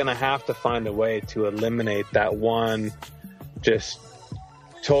team is going to have to find a way to eliminate that one just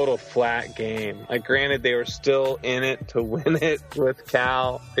total flat game. Like, granted, they were still in it to win it with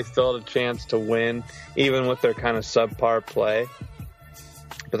Cal. They still had a chance to win, even with their kind of subpar play.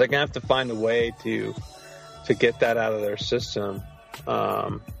 But they're going to have to find a way to get that out of their system.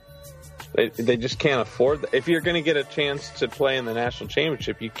 They just can't afford that. If you're going to get a chance to play in the national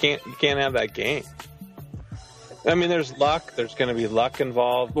championship, you can't have that game. There's luck. There's going to be luck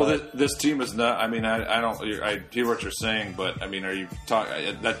involved. Well, this team is not. I hear what you're saying, but are you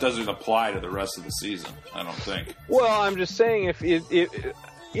talking? That doesn't apply to the rest of the season. I don't think. Well, I'm just saying if a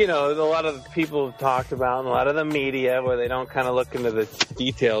lot of the people have talked about, and a lot of the media, where they don't kind of look into the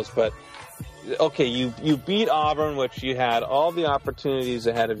details, but. Okay, you beat Auburn, which you had all the opportunities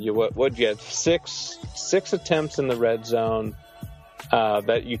ahead of you. What you had six attempts in the red zone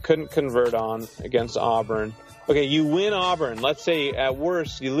that you couldn't convert on against Auburn. Okay, you win Auburn. Let's say at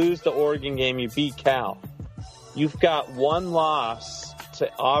worst you lose the Oregon game. You beat Cal. You've got one loss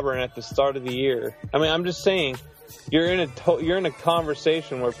to Auburn at the start of the year. I'm just saying you're in a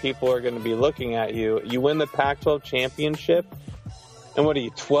conversation where people are going to be looking at you. You win the Pac-12 championship. And what are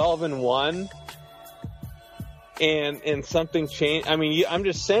you, 12-1? And something changed. I'm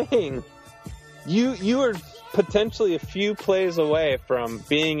just saying, you are potentially a few plays away from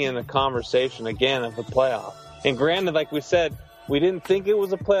being in a conversation again of the playoff. And granted, like we said, we didn't think it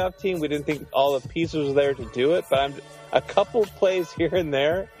was a playoff team. We didn't think all the pieces were there to do it. But a couple plays here and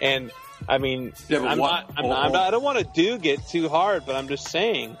there, and I don't want to get too hard, but I'm just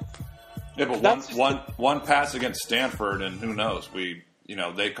saying. Yeah, but one pass against Stanford, and who knows?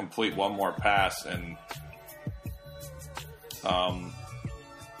 They complete one more pass, and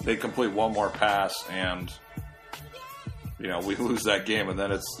we lose that game, and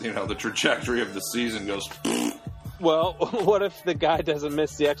then it's the trajectory of the season goes. Well, what if the guy doesn't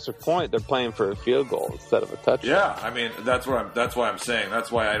miss the extra point? They're playing for a field goal instead of a touchdown. Yeah, that's why I'm saying.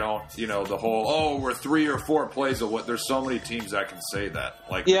 That's why I don't, the whole, we're 3 or 4 plays of what. There's so many teams that can say that.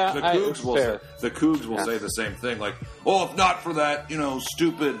 Like, the Cougs will say the same thing. Like, if not for that,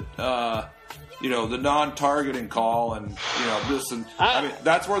 stupid, the non-targeting call and, this and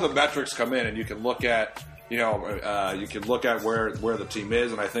that's where the metrics come in, and you can look at, where the team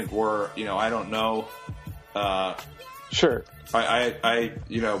is, and I think we're, I don't know. Sure.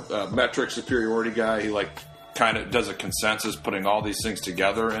 Metric superiority guy. He kind of does a consensus, putting all these things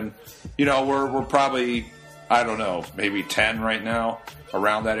together, and we're probably, I don't know, maybe 10 right now,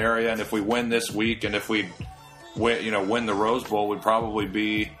 around that area. And if we win this week, and if we win the Rose Bowl, we'd probably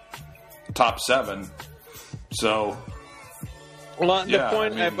be top 7. So,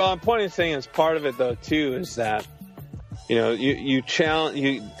 the point of saying is part of it though too is that. You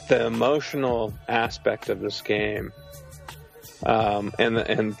challenge the emotional aspect of this game,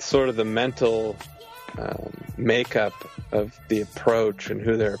 and sort of the mental makeup of the approach and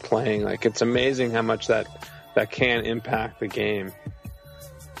who they're playing. Like, it's amazing how much that can impact the game.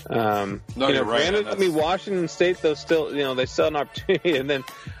 No, you're right. Granted, I mean, Washington State, though, still, they still have an opportunity. And then,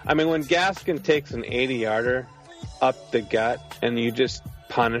 I mean, when Gaskin takes an 80-yarder up the gut and you just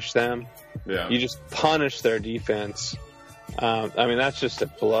punish them, you just punish their defense. I mean, that's just a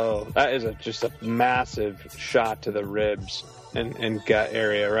blow. That is just a massive shot to the ribs and gut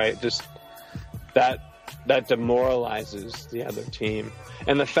area, right? Just that demoralizes the other team.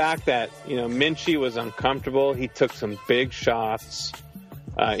 And the fact that, Minchie was uncomfortable, he took some big shots.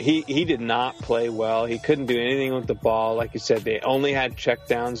 He did not play well. He couldn't do anything with the ball. Like you said, they only had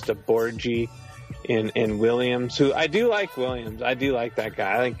checkdowns to Borgie and Williams, who I do like Williams. I do like that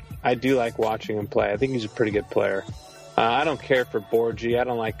guy. I do like watching him play. I think he's a pretty good player. I don't care for Borgie. I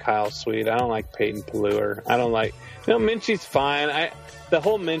don't like Kyle Sweet. I don't like Peyton Palleur. I don't like... Minchie's fine. The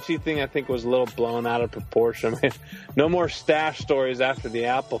whole Minchie thing, I think, was a little blown out of proportion. I mean, no more stash stories after the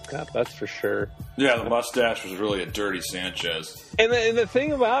Apple Cup, that's for sure. Yeah, the mustache was really a dirty Sanchez. And the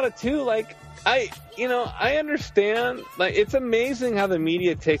thing about it, too, I understand. It's amazing how the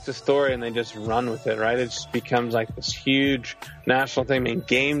media takes a story and they just run with it, right? It just becomes like this huge national thing. I mean,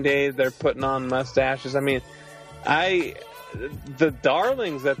 game days, they're putting on mustaches. I mean, the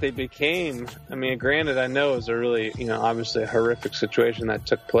darlings that they became, I mean, granted, I know it was a really, obviously a horrific situation that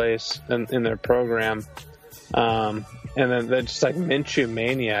took place in their program. And then they're just like Minshew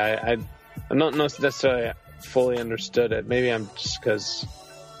mania. I don't necessarily fully understood it. Maybe I'm just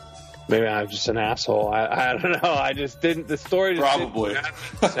an asshole. I don't know. I just didn't, the story just probably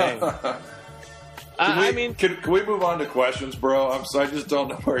didn't can we move on to questions, bro? I just don't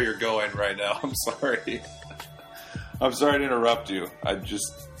know where you're going right now. I'm sorry. I'm sorry to interrupt you. Can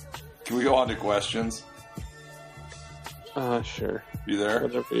we go on to questions? Sure. You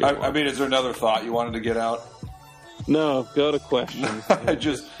there? I mean, is there another thought you wanted to get out? No, go to questions.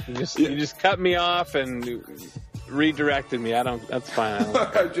 You just cut me off and redirected me. That's fine.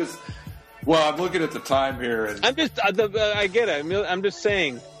 I'm looking at the time here, and I get it. I'm just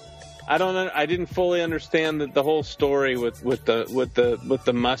saying, I didn't fully understand the whole story with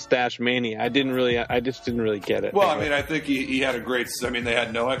the mustache mania. I just didn't really get it. Well, I mean, I think he had a great. I mean, they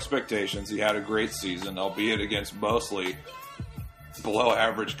had no expectations. He had a great season, albeit against mostly below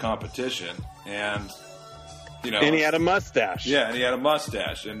average competition, and and he had a mustache. Yeah, and he had a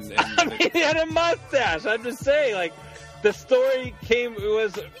mustache, and he had a mustache. I'm just saying, the story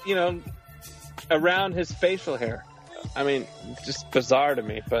was around his facial hair. I mean, just bizarre to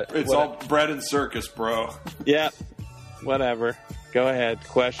me, but it's all bread and circus, bro. Yeah, whatever. Go ahead.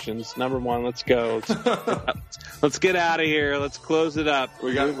 Questions. Number one. Let's go. Let's get out of here. Let's close it up.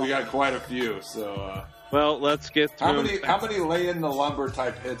 We got quite a few. So, well, let's get through. How many lay in the lumber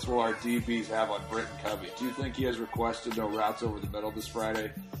type hits will our DBs have on Britton Covey? Do you think he has requested no routes over the middle this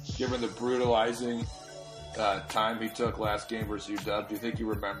Friday, given the brutalizing time he took last game versus UW? Do you think he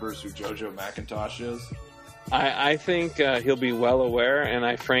remembers who JoJo McIntosh is? I think he'll be well aware, and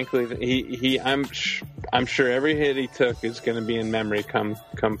I'm sure every hit he took is going to be in memory come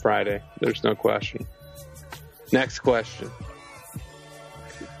Friday. There's no question. Next question.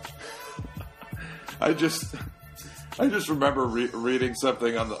 I just remember reading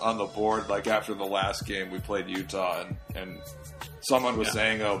something on the board after the last game we played Utah, and someone was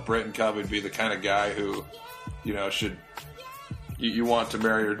saying, "Oh, Britton Covey would be the kind of guy who, should you want to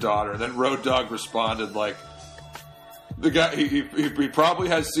marry your daughter?" And then Road Dogg responded the guy, he probably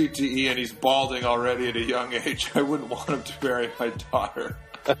has CTE and he's balding already at a young age. I wouldn't want him to marry my daughter.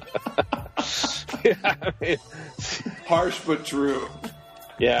 Yeah, I mean, harsh but true.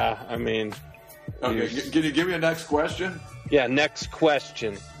 Yeah, I mean. Okay, can you give me a next question? Yeah, next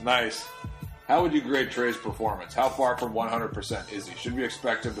question. Nice. How would you grade Trey's performance? How far from 100% is he? Should we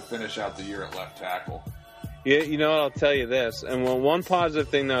expect him to finish out the year at left tackle? Yeah, you know what? I'll tell you this. And one positive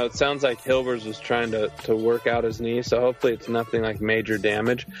thing, though, it sounds like Hilbers was trying to work out his knee, so hopefully it's nothing like major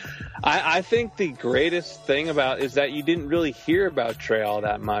damage. I think the greatest thing is that you didn't really hear about Trey all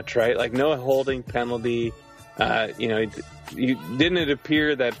that much, right? No holding penalty. Didn't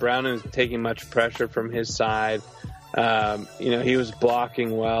appear that Brown was taking much pressure from his side. He was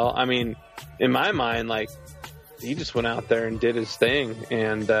blocking well. I mean, in my mind, he just went out there and did his thing,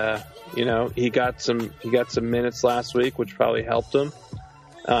 and he got some minutes last week, which probably helped him.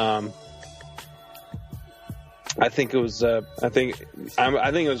 I think it was it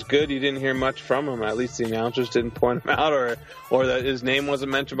was good. You didn't hear much from him. At least the announcers didn't point him out, or that his name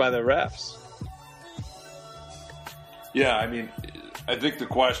wasn't mentioned by the refs. Yeah, I mean, I think the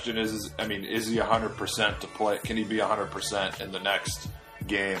question is he 100% to play? Can he be 100% in the next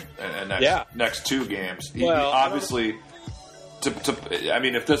game and next two games. He obviously, I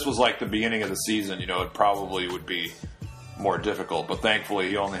mean, if this was like the beginning of the season, it probably would be more difficult. But thankfully,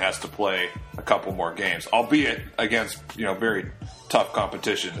 he only has to play a couple more games, albeit against very tough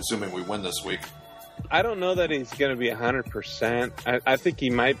competition. Assuming we win this week. I don't know that he's going to be 100%. I think he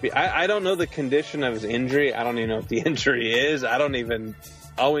might be. I don't know the condition of his injury. I don't even know what the injury is.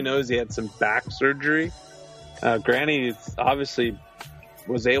 All we know is he had some back surgery. Granny obviously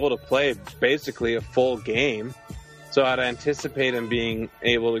was able to play basically a full game. So I'd anticipate him being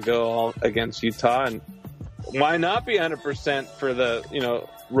able to go all against Utah. And why not be 100% for the,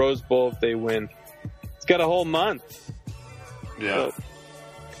 Rose Bowl if they win? It's got a whole month. Yeah. So,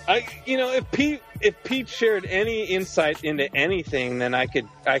 if Pete shared any insight into anything, then I could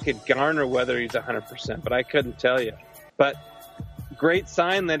garner whether he's 100%, but I couldn't tell you. But great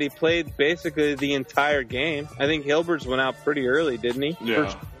sign that he played basically the entire game. I think Hilberts went out pretty early, didn't he?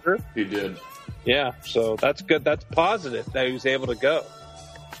 Yeah, he did. Yeah, so that's good. That's positive that he was able to go.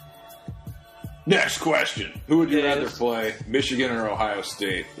 Next question. Who would you rather play, Michigan or Ohio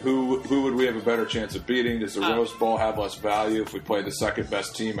State? Who would we have a better chance of beating? Does the Rose Bowl have less value if we play the second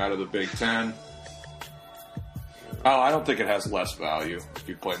best team out of the Big Ten? Oh, I don't think it has less value if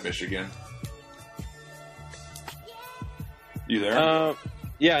you play Michigan. You there?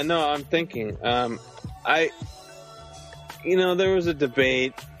 Yeah, no, I'm thinking. There was a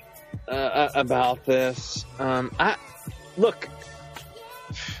debate about this. Look.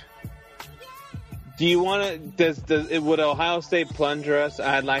 Do you want to? Would Ohio State plunger us?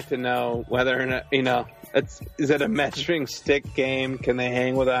 I'd like to know whether or not is it a measuring stick game? Can they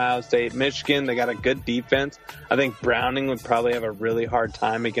hang with Ohio State? Michigan, they got a good defense. I think Browning would probably have a really hard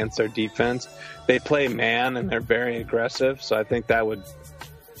time against their defense. They play man and they're very aggressive, so I think that would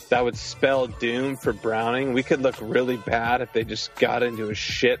spell doom for Browning. We could look really bad if they just got into his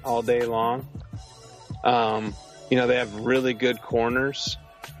shit all day long. They have really good corners.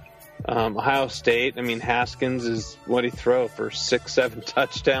 Ohio State, Haskins is what he throw for 6-7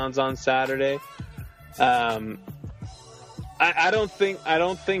 touchdowns on Saturday. I don't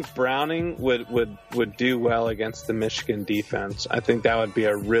think Browning would do well against the Michigan defense. I think that would be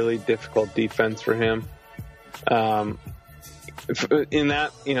a really difficult defense for him. In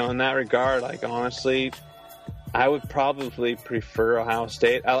that regard, honestly, I would probably prefer Ohio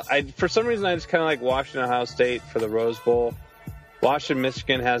State. For some reason, I just kind of like watching Ohio State for the Rose Bowl. Washington,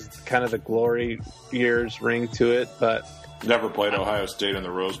 Michigan has kind of the glory years ring to it, but never played Ohio State in the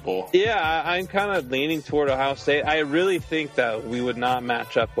Rose Bowl. Yeah, I'm kind of leaning toward Ohio State. I really think that we would not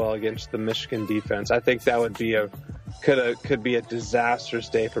match up well against the Michigan defense. I think that would be could be a disastrous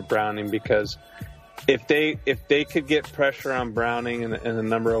day for Browning, because if they could get pressure on Browning in a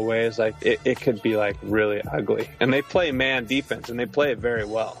number of ways, it could be really ugly. And they play man defense, and they play it very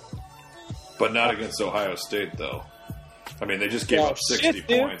well. But not against Ohio State, though. They just gave up 60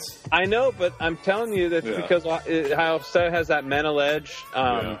 points. I know, but I'm telling you that because Ohio State has that mental edge.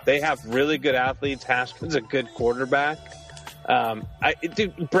 They have really good athletes. Haskins is a good quarterback.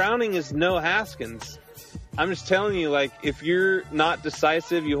 Browning is no Haskins. I'm just telling you, if you're not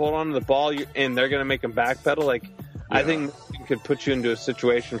decisive, you hold on to the ball, and they're going to make them backpedal. I think it could put you into a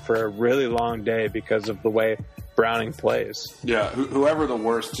situation for a really long day because of the way Browning plays. Yeah, whoever the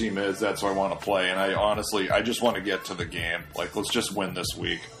worst team is, that's who I want to play. And I just want to get to the game. Let's just win this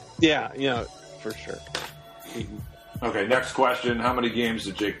week. Yeah, for sure. Okay, next question. How many games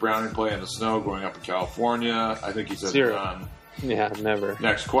did Jake Browning play in the snow growing up in California? I think he said 0. none. Yeah, never.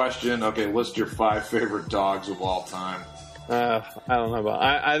 Next question. Okay, list your 5 favorite dogs of all time. I don't know about.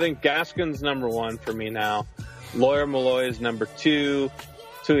 I think Gaskin's number 1 for me now. Lawyer Malloy is number 2.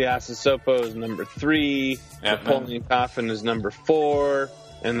 Tuiasosopo is number 3. Napoleon Coffin is number 4.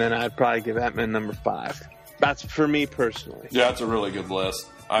 And then I'd probably give Entman number 5. That's for me personally. Yeah, that's a really good list.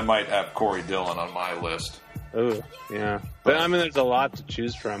 I might have Corey Dillon on my list. Oh, yeah. But there's a lot to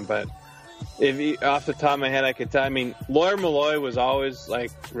choose from. But off the top of my head, I could tell. Lawyer Malloy was always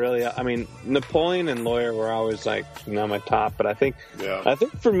really. Napoleon and Lawyer were always my top. But I think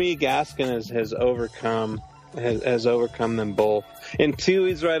for me, Gaskin has overcome them both. And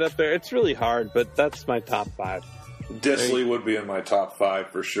Tui's right up there. It's really hard, but that's my top 5. Disley would be in my top 5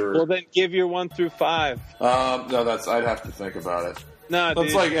 for sure. Well, then give your 1 through 5. No, I'd have to think about it. No,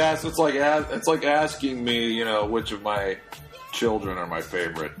 it's like asking me, which of my children are my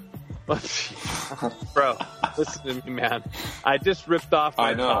favorite. Bro, listen to me, man. I just ripped off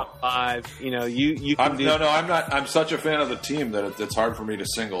my top 5. You can do. No, I'm not. I'm such a fan of the team that it's hard for me to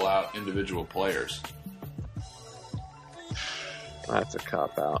single out individual players. That's a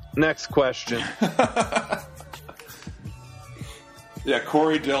cop-out. Next question. Yeah,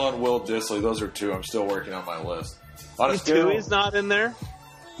 Corey Dillon, Will Dissly. Those are two. I'm still working on my list. Tui's not in there?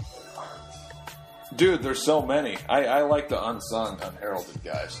 Dude, there's so many. I like the unsung, unheralded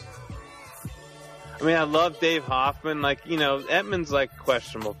guys. I mean, I love Dave Hoffman. Like, Edmonds like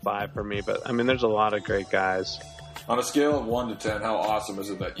questionable 5 for me, but I mean, there's a lot of great guys. On a scale of 1 to 10, how awesome is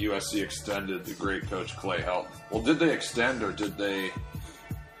it that USC extended the great coach Clay Helton? Well, did they extend or did they?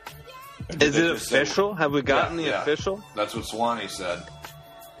 Is it official? Have we gotten the official? That's what Swanee said.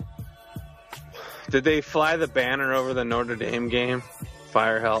 Did they fly the banner over the Notre Dame game?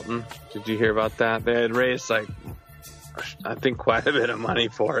 Fire Helton. Did you hear about that? They had raised I think quite a bit of money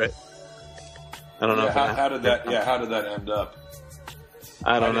for it. I don't know. How did that end up?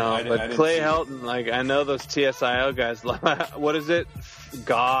 I don't know. But Clay Helton, I know those TSIL guys. What is it?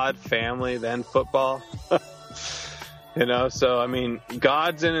 God, family, then football. So I mean,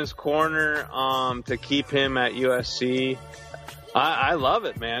 God's in his corner to keep him at USC. I love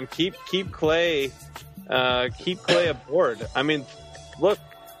it, man. Keep Clay aboard. I mean, look,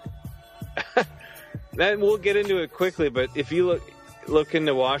 then we'll get into it quickly. But if you look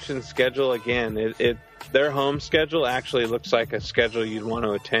into Washington's schedule again, their home schedule actually looks like a schedule you'd want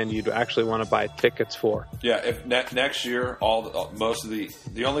to attend. You'd actually want to buy tickets for. Yeah, if next year,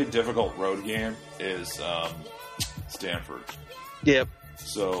 the only difficult road game is Stanford. Yep.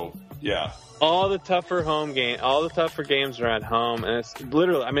 So yeah, all the tougher games are at home, and it's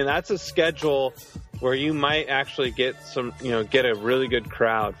literally. I mean, that's a schedule where you might actually get get a really good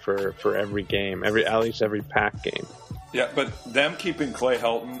crowd for every game, at least every Pac game. Yeah, but them keeping Clay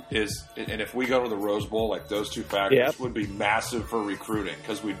Helton and if we go to the Rose Bowl, like those two factors would be massive for recruiting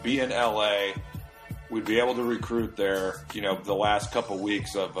because we'd be in LA, we'd be able to recruit there. The last couple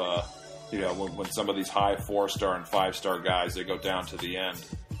weeks of when some of these high 4-star and 5-star guys, they go down to the end.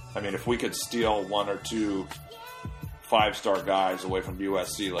 I mean, if we could steal 1 or 2 5-star guys away from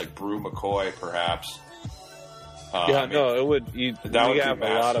USC, like Brew McCoy, perhaps. It would. That would be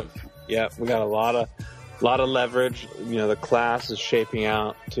massive. We got a lot of leverage. The class is shaping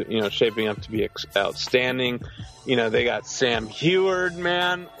up to be outstanding. They got Sam Heward,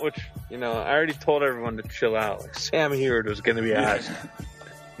 man, which I already told everyone to chill out. Like Sam Heward was going to be asked.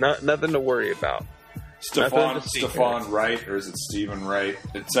 Nothing to worry about. Stephon Wright, or is it Stephen Wright?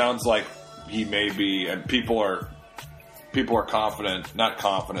 It sounds like he may be, and people are confident, not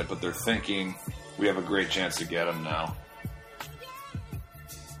confident, but they're thinking we have a great chance to get him now.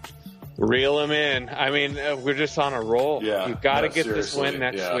 Reel him in. I mean, we're just on a roll. Yeah, you got to get this win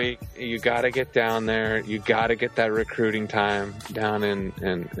next week. You got to get down there. You got to get that recruiting time down in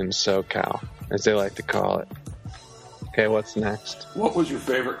SoCal, as they like to call it. Okay, what's next? What was your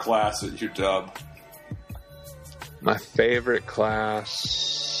favorite class at UW? My favorite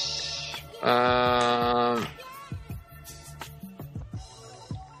class, my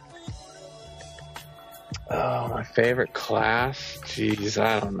favorite class? Jeez,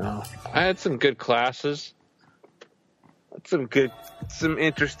 I don't know. I had some good classes. Some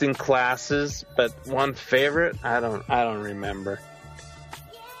interesting classes, but one favorite, I don't remember.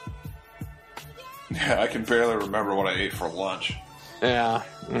 Yeah, I can barely remember what I ate for lunch. Yeah,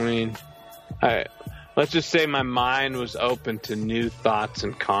 I mean, let's just say my mind was open to new thoughts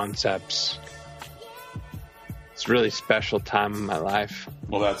and concepts. It's a really special time in my life.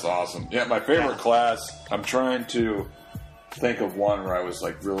 Well, that's awesome. Yeah, my favorite class, I'm trying to think of one where I was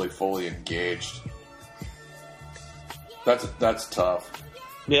really fully engaged. That's tough.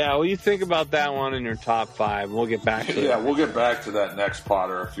 Yeah, well, you think about that one in your top 5. We'll get back to it. Yeah, we'll get back to that next pod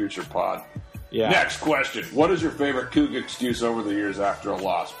or a future pod. Yeah. Next question. What is your favorite Coug excuse over the years after a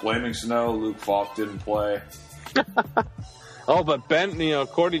loss? Blaming Snow, Luke Falk didn't play. Oh, but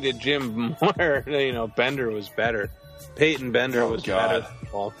according to Jim Moore, Bender was better. Peyton Bender was better than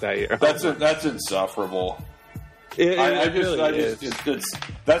Falk that year. That's insufferable. That's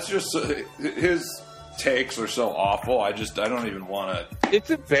just his takes are so awful. I don't even want to. It's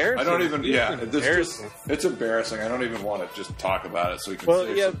embarrassing. It's embarrassing. I don't even want to just talk about it so we can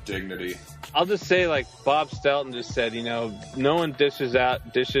save some dignity. I'll just say, Bob Stelton just said, no one dishes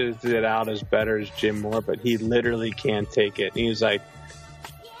it out as better as Jim Moore, but he literally can't take it. And he was like,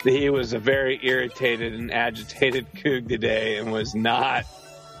 he was a very irritated and agitated Coug today, and was not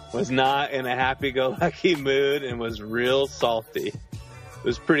in a happy-go-lucky mood, and was real salty. It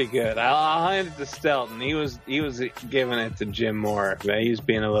was pretty good. I'll hand it to Stelton. He was giving it to Jim Moore. He was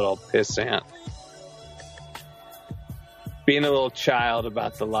being a little pissant. Being a little child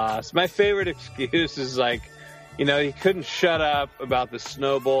about the loss. My favorite excuse is he couldn't shut up about the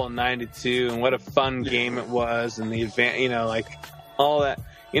Snow Bowl in '92 and what a fun game it was, and the all that.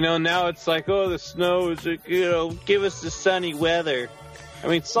 Now it's like, oh, the snow is, give us the sunny weather. I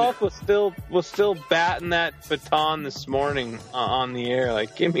mean, Salk was still batting that baton this morning on the air.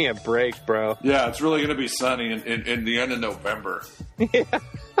 Like, give me a break, bro. Yeah, it's really going to be sunny in the end of November. Yeah.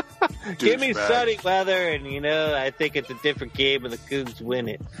 Give me sunny weather, and I think it's a different game, and the Cougs win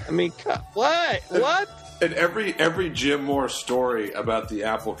it. I mean, what? And every Jim Moore story about the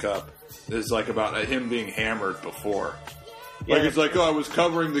Apple Cup is like about him being hammered before. Yeah. Like, it's like, I was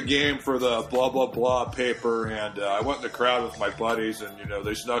covering the game for the blah, blah, blah paper, and I went in the crowd with my buddies, and,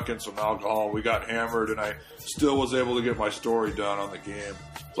 they snuck in some alcohol. We got hammered, and I still was able to get my story done on the game.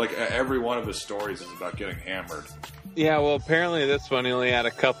 It's like every one of his stories is about getting hammered. Yeah, well, apparently this one he only had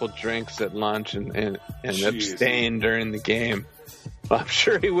a couple drinks at lunch and abstained during the game. I'm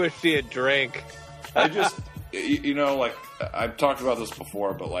sure he wished he had drank. I just, like, I've talked about this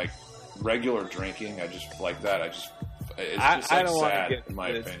before, but, like, regular drinking, I just like that. It's just sad, in my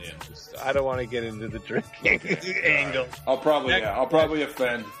opinion. I don't want to get into the drinking angle. I'll probably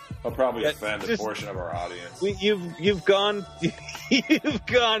offend a portion of our audience. You've gone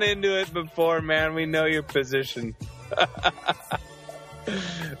into it before, man. We know your position.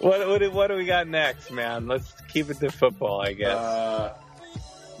 What do we got next, man? Let's keep it to football, I guess.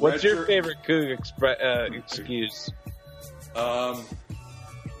 What's your favorite Coug excuse?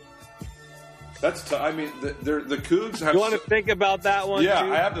 That's I mean, the Cougs have... You want to think about that one? Yeah,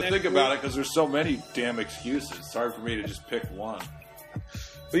 too, I have to think about it because there's so many damn excuses. It's hard for me to just pick one.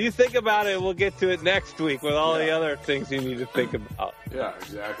 Well, you think about it, we'll get to it next week with all the other things you need to think about. Yeah,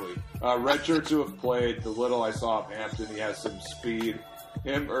 exactly. Redshirts who have played, the little I saw of Hampton, he has some speed.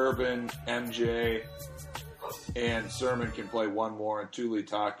 Him, Urban, MJ, and Sermon can play one more, and Tuli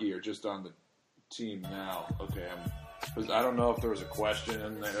Taki are just on the team now. Okay, I don't know if there was a question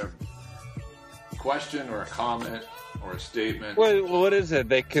in there. Question or a comment or a statement. What is it?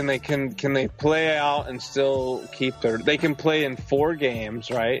 Can they play out and still keep they can play in 4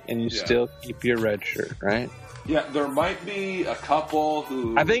 games, right? And you still keep your red shirt, right? Yeah, there might be a couple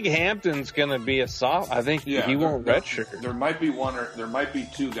who... I think Hampton's going to be a soft... I think he won't red shirt. There might be one or... There might be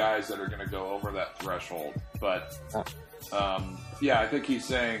 2 guys that are going to go over that threshold. But, I think he's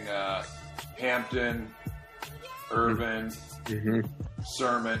saying Hampton, Irvin,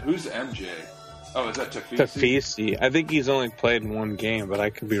 Sermon. Who's MJ? Oh, is that Tafisi? Tafisi. I think he's only played in 1 game, but I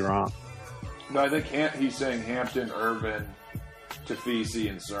could be wrong. No, I think he's saying Hampton, Irvin, Tafisi,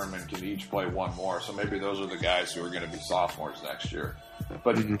 and Sermon can each play 1 more. So maybe those are the guys who are going to be sophomores next year.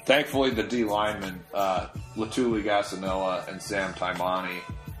 But thankfully, the D linemen, Latuli Gasanoa and Sam Taimani,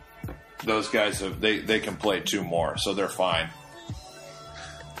 those guys they can play 2 more, so they're fine.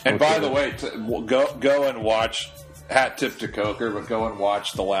 And by the way, go and watch. Hat tip to Coker, but go and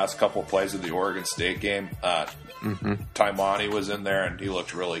watch the last couple plays of the Oregon State game. Taimani was in there, and he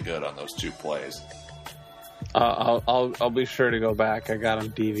looked really good on those 2 plays. I'll be sure to go back. I got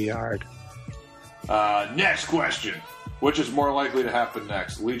him DVR'd. Next question. Which is more likely to happen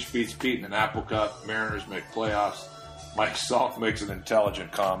next? Leach beats Pete in an Apple Cup. Mariners make playoffs. Mike Salk makes an intelligent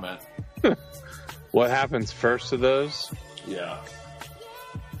comment. What happens first of those? Yeah.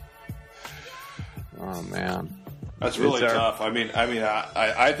 Oh, man. That's really tough.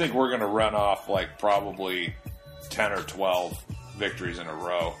 I think we're going to run off like probably 10 or 12 victories in a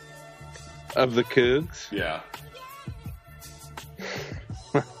row. Of the Cougs? Yeah.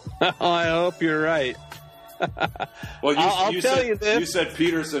 I hope you're right. Well, I'll tell you this. You said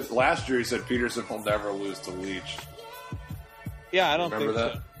Peterson last year. You said Peterson will never lose to Leach. Yeah, I don't think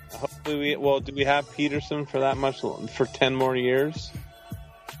that? So. Hopefully, do we have Peterson for that much for 10 more years?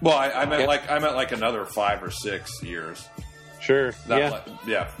 Well, I meant like another 5 or 6 years. Sure.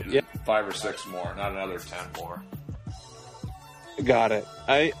 Yeah. 5 or 6 more, not another 10 more. Got it.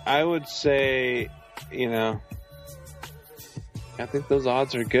 I would say, I think those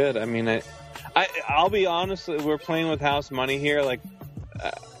odds are good. I mean, I'll be honest. We're playing with house money here. Like,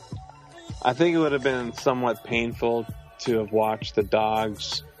 I think it would have been somewhat painful to have watched the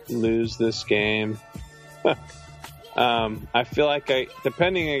Dogs lose this game. I feel like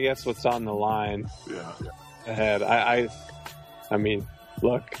depending, I guess, what's on the line ahead. I mean,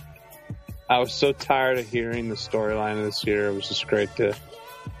 look, I was so tired of hearing the storyline of this year. It was just great to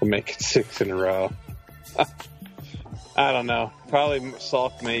make it 6 in a row. I don't know. Probably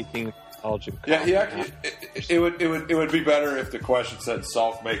Salk making intelligent comment. Yeah. It would be better if the question said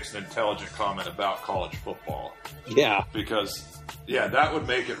Salk makes an intelligent comment about college football. Yeah, because that would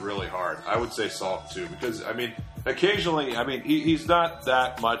make it really hard. I would say Salk too, because occasionally, he's not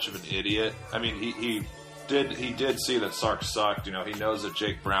that much of an idiot. I mean, he did see that Sark sucked. He knows that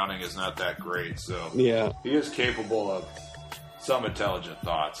Jake Browning is not that great, so he is capable of some intelligent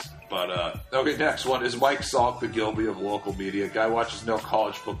thoughts. But, okay, next one. Is Mike Salk the Gilby of local media? Guy watches no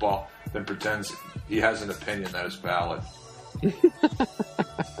college football, then pretends he has an opinion that is valid.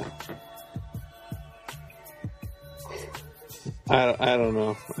 I don't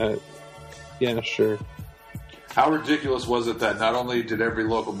know. Yeah, sure. How ridiculous was it that not only did every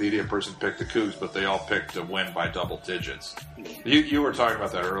local media person pick the Cougs, but they all picked to win by double digits? You were talking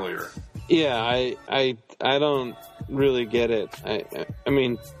about that earlier. Yeah, I don't really get it. I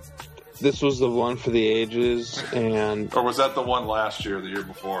mean, this was the one for the ages, and or was that the one last year, or the year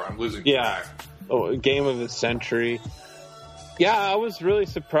before? I'm losing track. Oh, game of the century. Yeah, I was really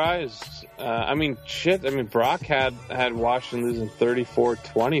surprised. I mean, Brock had Washington losing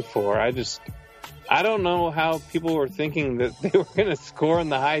 34-24. I don't know how people were thinking that they were going to score in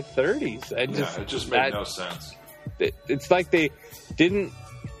the high 30s. It just made no sense. It's like they didn't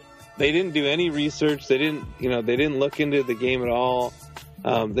do any research. They didn't look into the game at all.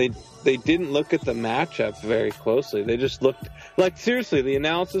 They didn't look at the matchup very closely. They just looked like, seriously, the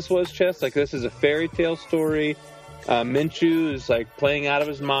analysis was, Chess, like, this is a fairy tale story. Minshew is like playing out of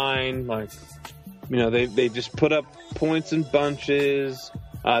his mind. Like, they just put up points in bunches.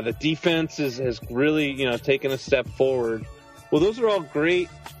 The defense has really, taken a step forward. Well, those are all great,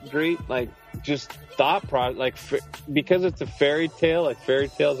 like, just thought process. Like, because it's a fairy tale, like fairy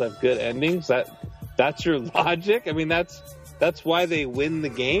tales have good endings. That's your logic. I mean, that's why they win the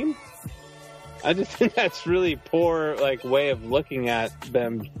game. I just think that's really poor, like, way of looking at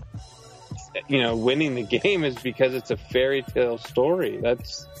them. Winning the game is because it's a fairy tale story. That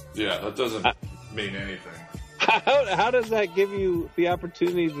doesn't mean anything. How does that give you the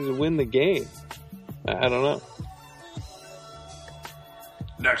opportunity to win the game? I don't know.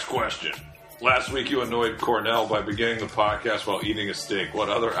 Next question. Last week you annoyed Cornell by beginning the podcast while eating a steak. What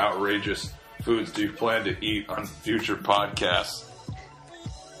other outrageous foods do you plan to eat on future podcasts?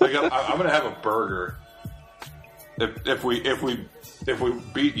 I'm going to have a burger. If we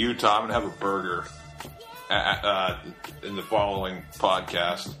beat Utah, I'm going to have a burger in the following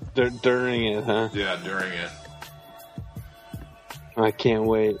podcast. During it, huh? Yeah, during it. I can't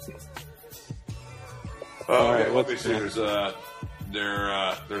wait. All right, let me see. There's some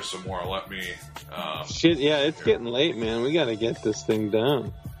more. Let me. Shit, yeah, it's getting late, man. We got to get this thing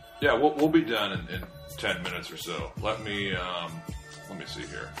done. Yeah, we'll be done in 10 minutes or so. Let me see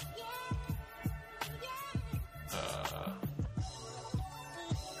here.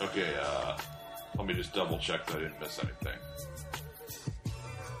 Okay, let me just double check that I didn't miss anything.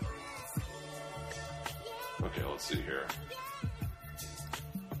 Okay, let's see here.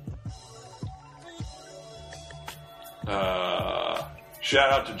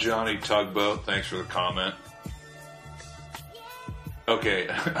 Shout out to Johnny Tugboat. Thanks for the comment. Okay,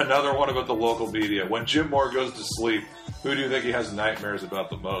 another one about the local media. When Jim Moore goes to sleep, who do you think he has nightmares about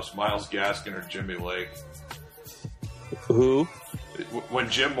the most? Myles Gaskin or Jimmy Lake? Who? When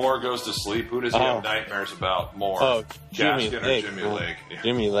Jim Moore goes to sleep, who does he have nightmares about more? Oh, Gaskin or Jimmy Lake?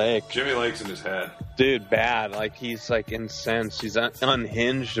 Jimmy Lake. Jimmy Lake's in his head. Dude, bad. Like, he's, like, incensed. He's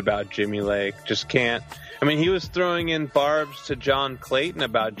unhinged about Jimmy Lake. Just can't. I mean, he was throwing in barbs to John Clayton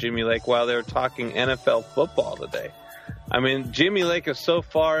about Jimmy Lake while they were talking NFL football today. I mean, Jimmy Lake is so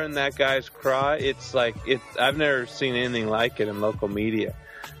far in that guy's cry. It's like, I've never seen anything like it in local media.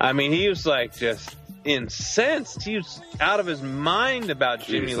 I mean, he was, like, just incensed. He was out of his mind about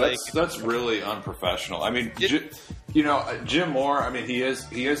Jimmy Lake. That's really unprofessional. I mean, Jim Moore, I mean, he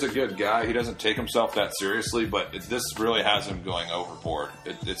is a good guy. He doesn't take himself that seriously, but this really has him going overboard,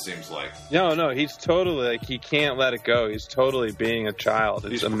 it seems like. No, he's totally, like, he can't let it go. He's totally being a child.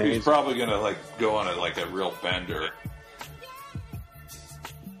 It's amazing. He's probably going to, like, go on a real bender.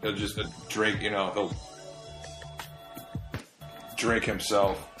 He'll just drink, he'll drink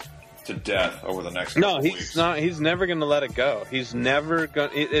himself to death over the next couple weeks. No, he's never going to let it go. He's never going.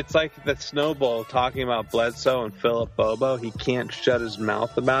 It's like the Snowball talking about Bledsoe and Philip Bobo. He can't shut his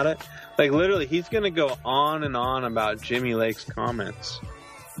mouth about it. Like, literally, he's going to go on and on about Jimmy Lake's comments.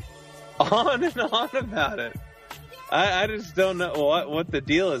 On and on about it. I just don't know what the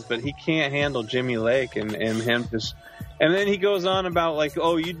deal is, but he can't handle Jimmy Lake and him just. And then he goes on about, like,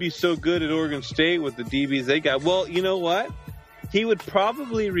 oh, you'd be so good at Oregon State with the DBs they got. Well, you know what? He would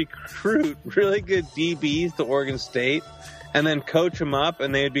probably recruit really good DBs to Oregon State and then coach them up,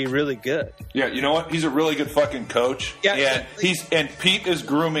 and they'd be really good. Yeah, you know what? He's a really good fucking coach. Yeah, and Pete is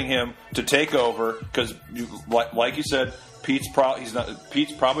grooming him to take over because, like you said, Pete's probably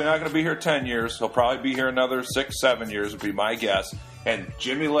not going to be here 10 years. He'll probably be here another 6-7 years, would be my guess. And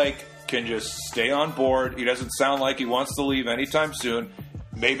Jimmy Lake can just stay on board. He doesn't sound like he wants to leave anytime soon.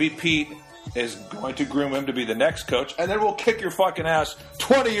 Maybe Pete is going to groom him to be the next coach, and then we'll kick your fucking ass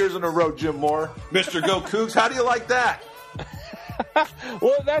 20 years in a row, Jim Moore. Mr. Go Cougs, how do you like that?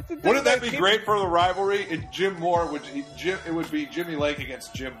 Well, that's the thing. Wouldn't that be great for the rivalry? It would be Jimmy Lake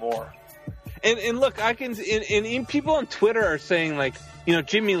against Jim Moore. And look, I can and people on Twitter are saying like, you know,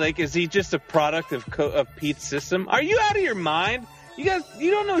 Jimmy Lake, is he just a product of Pete's system? Are you out of your mind? You guys,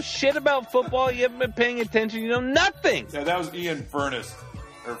 you don't know shit about football. You haven't been paying attention. You know nothing. Yeah, that was Ian Furness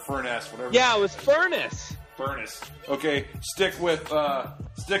or Furness, whatever. Yeah, it was Furness. Furness. Okay, stick with the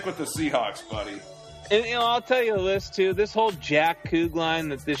Seahawks, buddy. And you know, I'll tell you this too. This whole Jack Coog line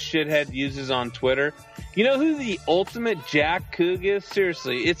that this shithead uses on Twitter. You know who the ultimate Jack Coog is?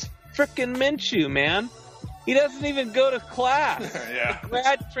 Seriously, it's frickin' Minshew, man. He doesn't even go to class. Yeah.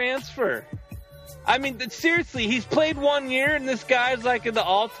 Grad transfer. I mean, seriously, he's played 1 year, and this guy's like the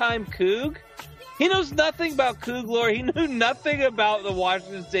all-time Coug. He knows nothing about Coug lore. He knew nothing about the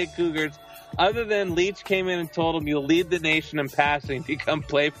Washington State Cougars, other than Leach came in and told him, "You'll lead the nation in passing if you come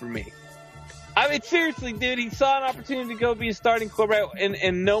play for me." I mean, seriously, dude, he saw an opportunity to go be a starting quarterback,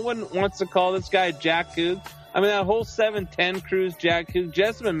 and no one wants to call this guy Jack Coug. I mean, that whole 7-10 crew's Jack Coug.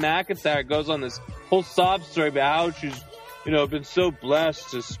 Jessamine McIntyre goes on this whole sob story about how she's, you know, been so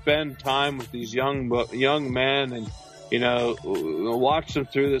blessed to spend time with these young men and, you know, watch them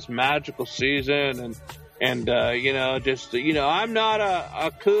through this magical season and you know, just, you know, I'm not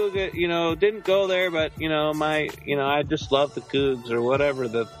a Coug, you know, didn't go there, but, you know, I just love the Cougs or whatever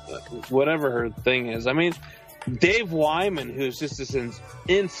her thing is. I mean, Dave Wyman, who's just this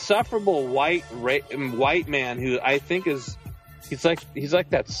insufferable white man who I think he's like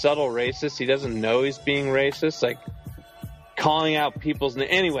that subtle racist. He doesn't know he's being racist, like calling out people's name.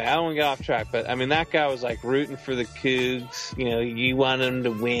 Anyway, I don't want to get off track, but I mean, that guy was like rooting for the Cougs. You know, you wanted them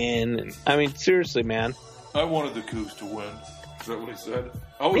to win. And, I mean, seriously, man. I wanted the Cougs to win. Is that what he said?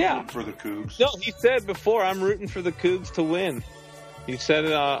 I was rooting for the Cougs. No, he said before, I'm rooting for the Cougs to win. He said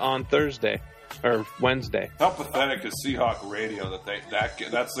it on Thursday. Or Wednesday. How pathetic is Seahawk Radio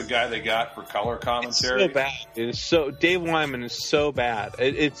that's the guy they got for color commentary? It's so bad. It is so. Dave Wyman is so bad.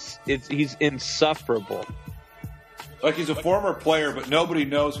 He's insufferable. Like he's a former player, but nobody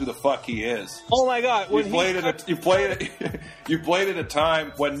knows who the fuck he is. Oh my god! You played at a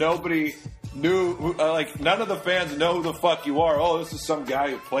time when nobody knew. Like none of the fans know who the fuck you are. Oh, this is some guy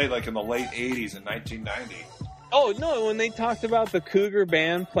who played like in the late '80s and 1990. Oh, no, when they talked about the Cougar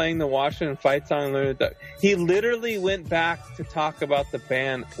band playing the Washington Fight Song, he literally went back to talk about the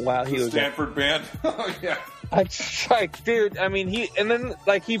band while he was... Stanford band? Oh, yeah. I just, like, dude, I mean, they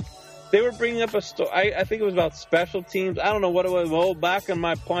were bringing up a story, I think it was about special teams. I don't know what it was. Well, back in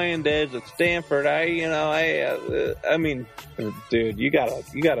my playing days at Stanford, I mean, dude, you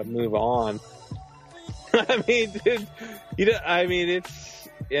gotta move on. I mean, dude, it's...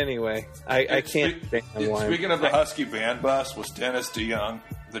 Anyway, I can't stand why. Speaking of the Husky band bus, was Dennis DeYoung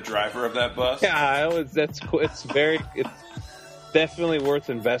the driver of that bus? Yeah, it's definitely worth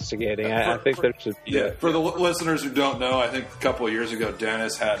investigating. I think there should be. Yeah, for the listeners who don't know, I think a couple of years ago,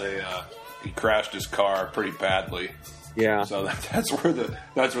 Dennis had he crashed his car pretty badly. Yeah. So that's where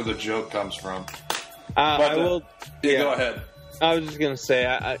the joke comes from. Go ahead. I was just going to say,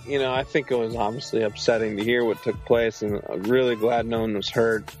 I think it was obviously upsetting to hear what took place, and I'm really glad no one was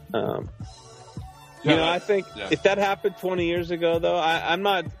hurt. I think if that happened 20 years ago, though, I'm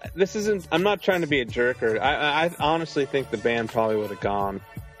not trying to be a jerk, or I honestly think the band probably would have gone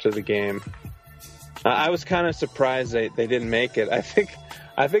to the game. I was kind of surprised they didn't make it. I think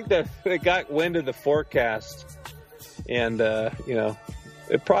that they got wind of the forecast, and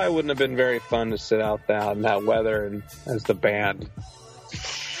it probably wouldn't have been very fun to sit out in that weather and as the band.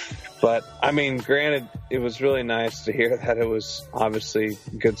 But I mean, granted, it was really nice to hear that it was obviously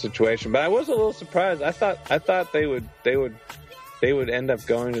a good situation. But I was a little surprised. I thought they would end up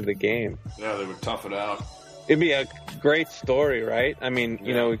going to the game. Yeah, they would tough it out. It'd be a great story, right? I mean,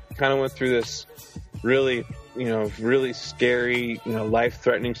 we kind of went through this really scary,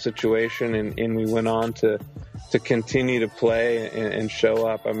 life-threatening situation, and we went on to continue to play and show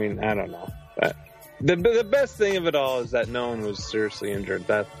up. I mean, I don't know. But the best thing of it all is that no one was seriously injured.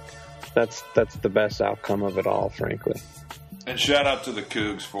 That's the best outcome of it all, frankly. And shout out to the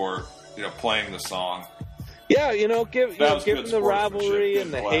Cougs for playing the song. Yeah, given the rivalry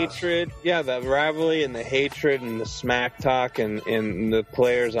and the hatred. Yeah, the rivalry and the hatred and the smack talk and the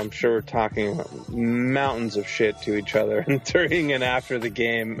players, I'm sure, were talking mountains of shit to each other and during and after the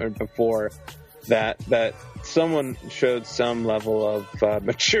game or before that someone showed some level of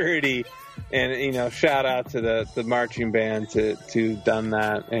maturity. And, shout out to the marching band to done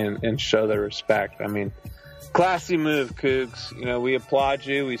that and show their respect. I mean, Classy move, Cougs. You know, we applaud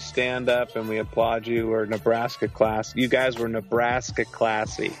you. We stand up and we applaud you. We're Nebraska class. You guys were Nebraska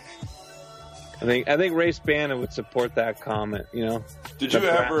classy. I think Race Bannon would support that comment. You know. Did you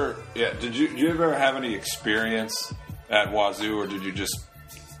ever? Yeah. Did you ever have any experience at Wazoo, or did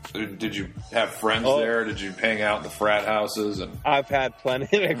you have friends there? Did you hang out in the frat houses? And I've had plenty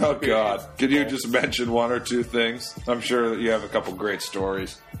of experience. Oh God! Could you just mention one or two things? I'm sure that you have a couple great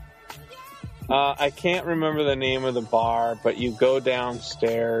stories. I can't remember the name of the bar, but you go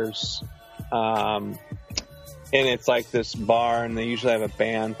downstairs, and it's like this bar, and they usually have a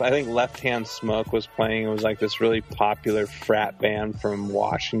band. I think Left Hand Smoke was playing. It was like this really popular frat band from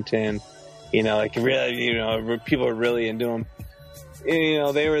Washington. You know, like really, you know, people are really into them. You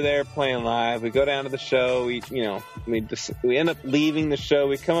know, they were there playing live. We go down to the show. We end up leaving the show.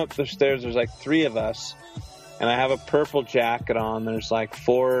 We come up the stairs. There's like 3 of us. And I have a purple jacket on. There's like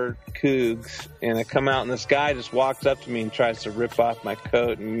 4 Cougs. And I come out, and this guy just walks up to me and tries to rip off my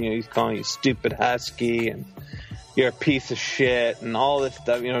coat. And, you know, he's calling you stupid husky and you're a piece of shit and all this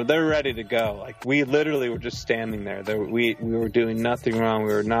stuff. You know, they're ready to go. Like, we literally were just standing there. We were doing nothing wrong.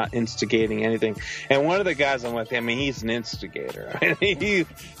 We were not instigating anything. And one of the guys I'm with, I mean, he's an instigator. I mean,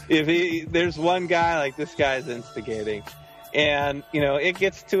 there's one guy, like, this guy's instigating. And, you know, it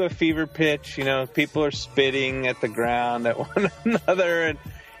gets to a fever pitch. You know, people are spitting at the ground at one another.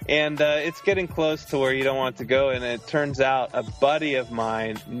 And it's getting close to where you don't want to go. And it turns out a buddy of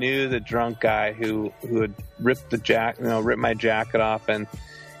mine knew the drunk guy who had ripped my jacket off. And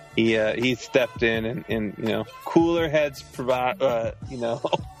he stepped in and you know, cooler heads prevailed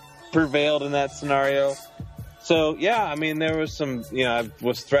in that scenario. So, yeah, I mean, there was some, you know, I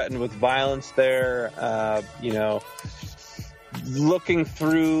was threatened with violence there, you know, looking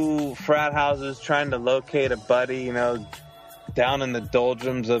through frat houses, trying to locate a buddy, you know, down in the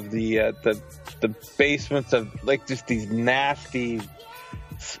doldrums of the basements of, like, just these nasty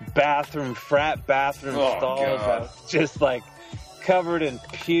frat bathroom stalls, just like covered in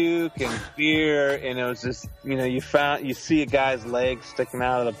puke and beer, and it was just, you know, you see a guy's legs sticking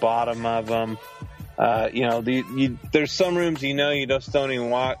out of the bottom of them. You know, there's some rooms, you know, you just don't even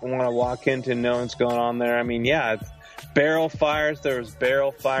want to walk into, know what's going on there. I mean, yeah, it's barrel fires. There was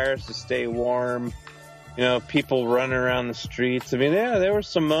barrel fires to stay warm. You know, people running around the streets. I mean, yeah, there were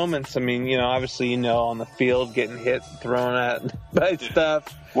some moments. I mean, you know, obviously, you know, on the field, getting hit, thrown at by stuff.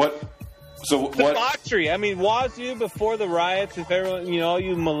 Debauchery. I mean, Wazoo before the riots. If everyone, you know, all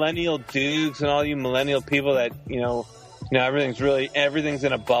you millennial dudes and all you millennial people that, you know, everything's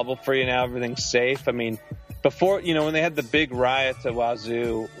in a bubble for you now. Everything's safe. I mean, before, you know, when they had the big riots at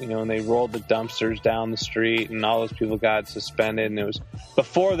Wazoo, you know, and they rolled the dumpsters down the street and all those people got suspended, and it was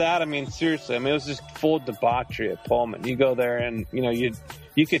before that. I mean, seriously, I mean, it was just full debauchery at Pullman. You go there and, you know, you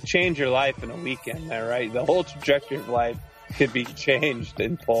could change your life in a weekend there, right? The whole trajectory of life could be changed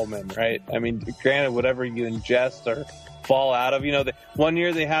in Pullman, right? I mean, granted, whatever you ingest or fall out of, you know, one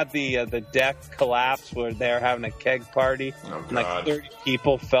year they had the deck collapse where they were having a keg party, and like 30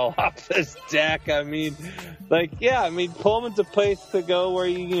 people fell off this deck. I mean, like, yeah, I mean, Pullman's a place to go where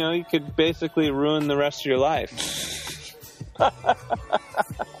you could basically ruin the rest of your life.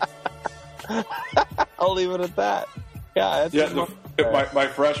 I'll leave it at that. Yeah, my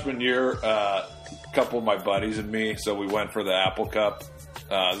freshman year, a couple of my buddies and me, so we went for the Apple Cup.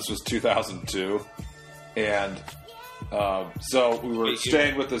 This was 2002, and so we were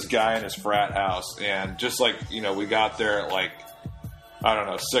staying with this guy in his frat house, and just like, you know, we got there at like, I don't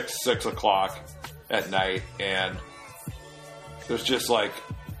know, 6 o'clock at night, and there's just like,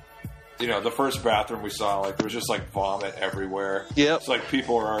 you know, the first bathroom we saw, like, there was just like vomit everywhere. Yep. It's like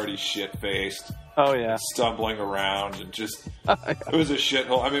people were already shit-faced. Oh, yeah. Stumbling around and just, it was a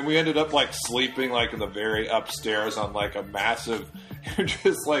shithole. I mean, we ended up like sleeping like in the very upstairs on like a massive,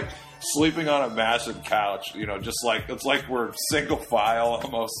 just like sleeping on a massive couch, you know, just like, it's like we're single file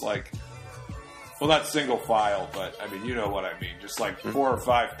almost, like, well, not single file, but I mean, you know what I mean. Just like 4 or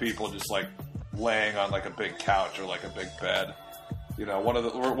 5 people just like laying on like a big couch or like a big bed. You know,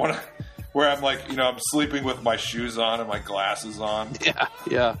 where I'm like, you know, I'm sleeping with my shoes on and my glasses on.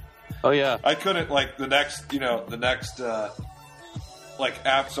 Yeah. Oh, yeah. I couldn't, like, so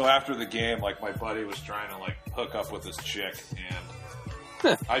after the game, like, my buddy was trying to, like, hook up with this chick,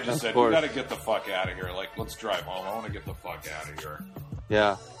 and I just said, we got to get the fuck out of here. Like, let's drive home. I want to get the fuck out of here.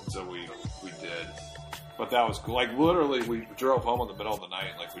 Yeah. And so we did. But that was cool. Like, literally, we drove home in the middle of the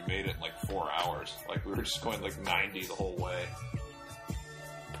night, like, we made it in, like, 4 hours. Like, we were just going, like, 90 the whole way.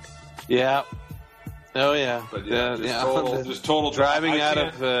 Yeah. Oh, yeah. But yeah, just total driving out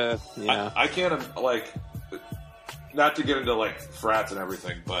of, I can't, like, not to get into, like, frats and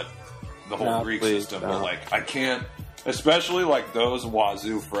everything, but the whole Greek system, but like I can't, especially like those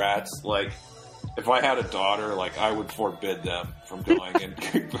Wazoo frats. Like if I had a daughter, like I would forbid them from going and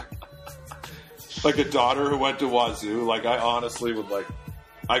like a daughter who went to Wazoo. Like I honestly would like,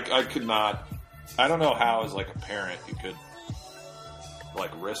 I could not. I don't know how as like a parent you could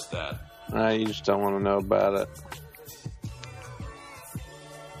like risk that. You just don't want to know about it.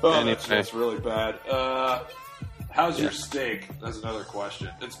 Oh, anyway. That's really bad. How's your steak? That's another question.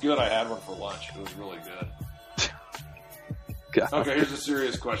 It's good. I had one for lunch. It was really good. God. Okay, here's a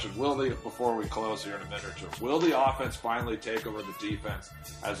serious question. Before we close here in a minute or two, will the offense finally take over the defense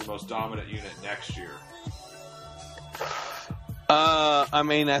as the most dominant unit next year? I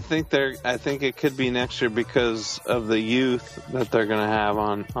mean, I think it could be next year because of the youth that they're going to have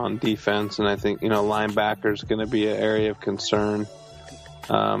on defense, and I think linebacker is going to be an area of concern.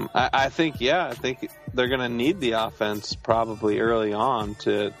 I think they're going to need the offense probably early on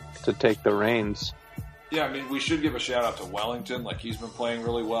to take the reins. Yeah, I mean, we should give a shout out to Wellington. Like, he's been playing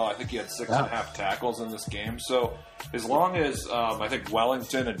really well. I think he had 6.5 tackles in this game. So as long as I think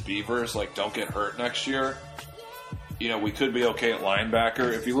Wellington and Beavers don't get hurt next year, we could be okay at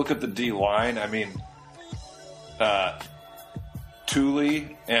linebacker. If you look at the D line, I mean,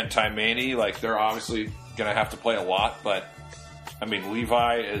 Thule and Taimani, they're obviously going to have to play a lot, but I mean,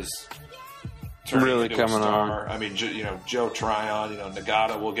 Levi is turning really into coming a star. on. I mean, Joe Tryon,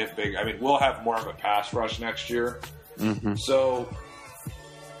 Nagata will get big. I mean, we'll have more of a pass rush next year. Mm-hmm. So,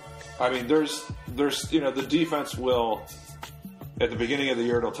 I mean, there's the defense will, at the beginning of the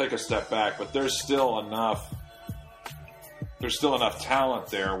year, it'll take a step back, but there's still enough talent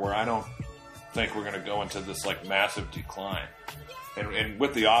there where I don't think we're going to go into this massive decline. And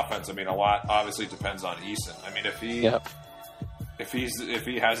with the offense, I mean, a lot obviously depends on Eason. I mean, if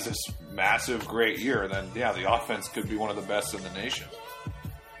he has this massive great year, then the offense could be one of the best in the nation.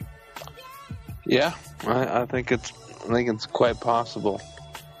 Yeah, I think it's quite possible.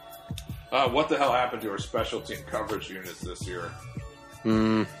 What the hell happened to our special team coverage units this year?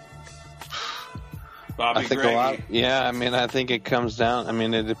 Bobby I think Greggy. a lot. Yeah, I mean, I think it comes down. I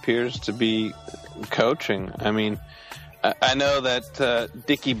mean, it appears to be coaching. I mean, I know that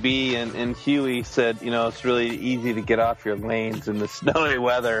Dickie B and Huey said, it's really easy to get off your lanes in the snowy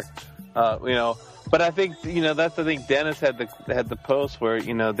weather, But I think that's I think Dennis had the post where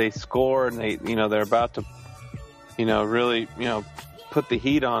they score and they're about to really put the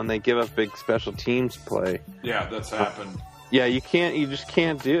heat on. They give up big special teams play. Yeah, that's happened. Yeah, you just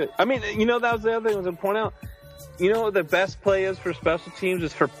can't do it. I mean, that was the other thing I was going to point out. What the best play is for special teams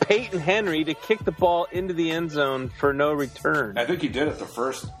is for Peyton Henry to kick the ball into the end zone for no return. I think he did it the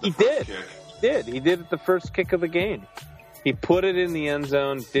first kick. He did it the first kick of the game. He put it in the end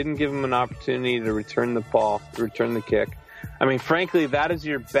zone, didn't give him an opportunity to return the kick. I mean, frankly, that is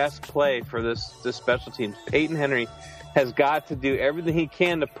your best play for this special teams. Peyton Henry has got to do everything he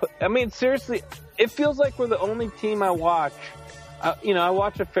can to put... I mean, seriously, it feels like we're the only team I watch. I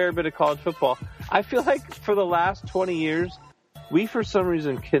watch a fair bit of college football. I feel like for the last 20 years, we for some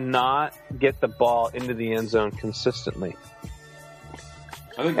reason cannot get the ball into the end zone consistently.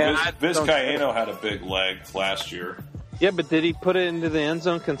 I think Vizcaino had a big leg last year. Yeah, but did he put it into the end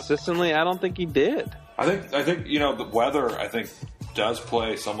zone consistently? I don't think he did. I think the weather does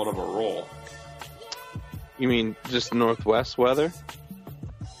play somewhat of a role. You mean just northwest weather?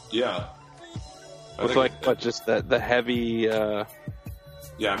 Yeah. Just the heavy...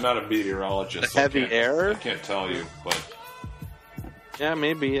 Yeah, I'm not a meteorologist. Heavy air? I can't tell you, but... Yeah,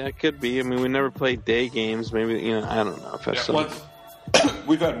 maybe. It could be. I mean, we never played day games. Maybe, I don't know if that's something.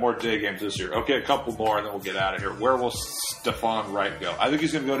 We've had more day games this year. Okay, a couple more, and then we'll get out of here. Where will Stephon Wright go? I think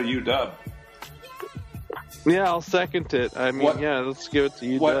he's going to go to UW. Yeah, I'll second it. I mean, let's give it to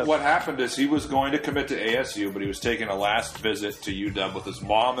UW. What happened is he was going to commit to ASU, but he was taking a last visit to UW with his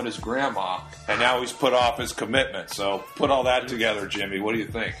mom and his grandma, and now he's put off his commitment. So put all that together, Jimmy. What do you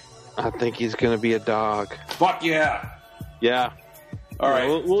think? I think he's going to be a dog. Fuck yeah. Yeah. All right.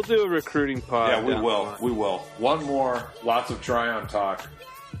 We'll do a recruiting pod. Yeah, we will. We will. One more. Lots of Tryon talk.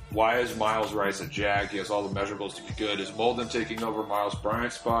 Why is Miles Rice a Jag? He has all the measurables to be good. Is Molden taking over Miles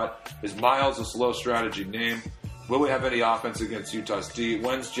Bryant's spot? Is Miles a slow strategy name? Will we have any offense against Utah's D?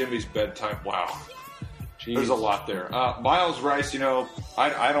 When's Jimmy's bedtime? Wow. Jeez. There's a lot there. Miles Rice,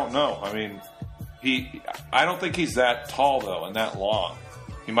 I don't know. I mean, I don't think he's that tall, though, and that long.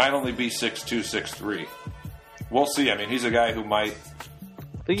 He might only be 6'2", 6'3". We'll see. I mean, he's a guy who might...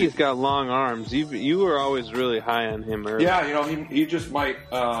 I think he's got long arms. You were always really high on him earlier. Yeah, he just might...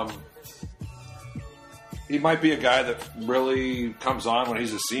 he might be a guy that really comes on when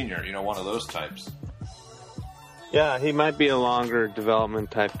he's a senior, one of those types. Yeah, he might be a longer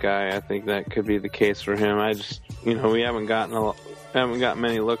development type guy. I think that could be the case for him. I just, we haven't gotten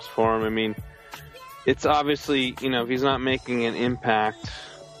many looks for him. I mean, it's obviously, if he's not making an impact,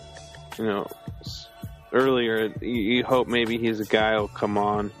 earlier, you hope maybe he's a guy who'll come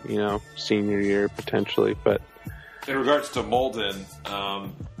on, senior year potentially. But in regards to Molden,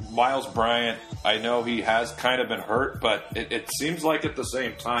 Miles Bryant, I know he has kind of been hurt, but it seems like at the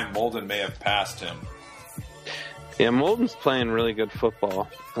same time Molden may have passed him. Yeah, Molden's playing really good football.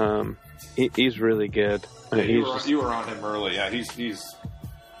 He's really good. Yeah, you were on him early. Yeah, he's.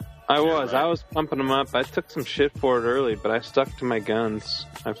 I was pumping him up. I took some shit for it early, but I stuck to my guns.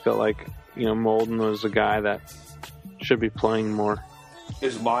 I felt like Molden was a guy that should be playing more.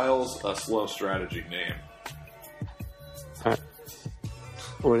 Is Miles a slow strategy name?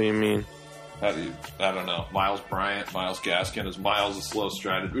 What do you mean? I don't know. Miles Bryant, Miles Gaskin. Is Miles a slow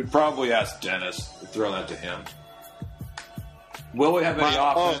strategy? We'd probably ask Dennis. We'd throw that to him. Will we have any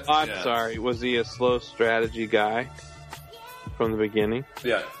offense? Oh, I'm sorry. Was he a slow strategy guy from the beginning?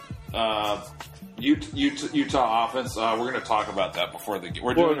 Yeah. Utah offense. We're going to talk about that before the game.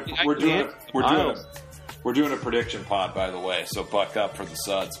 We're doing a prediction pod, by the way. So buck up for the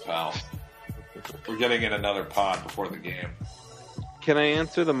Suds, pal. We're getting in another pod before the game. Can I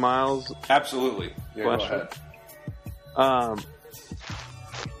answer the Miles? Absolutely. Yeah, question? Go ahead.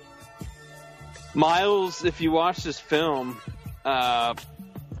 Miles, if you watch this film, I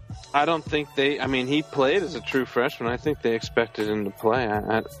don't think he played as a true freshman. I think they expected him to play.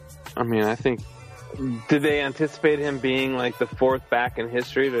 I think, did they anticipate him being like the fourth back in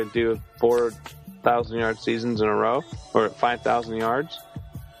history to do 4,000-yard seasons in a row or 5,000 yards?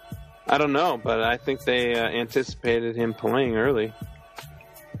 I don't know, but I think they anticipated him playing early.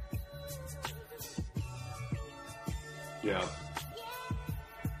 Yeah.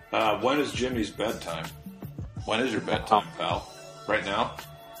 When is Jimmy's bedtime? When is your bedtime, pal? Right now?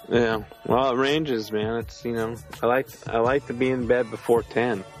 Yeah. Well, it ranges, man. It's I like to be in bed before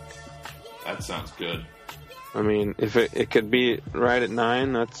 10. That sounds good. I mean, if it could be right at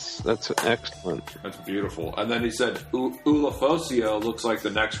 9, that's excellent. That's beautiful. And then he said, Ulafosio looks like the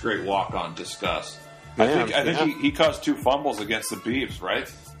next great walk-on. Discuss. I think he caused 2 fumbles against the Beavs,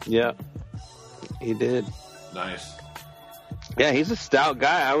 right? Yeah, he did. Nice. Yeah, he's a stout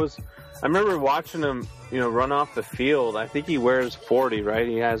guy. I remember watching him, run off the field. I think he wears 40, right?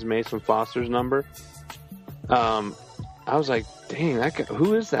 He has Mason Foster's number. I was like, dang, that guy,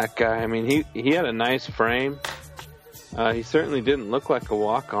 who is that guy? I mean, he had a nice frame. He certainly didn't look like a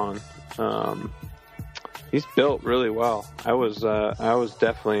walk-on. He's built really well. I was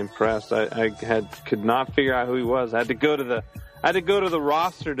definitely impressed. I could not figure out who he was. I had to go to the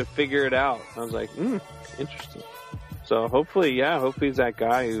roster to figure it out. I was like, interesting. So hopefully he's that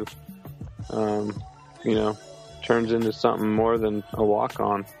guy who, turns into something more than a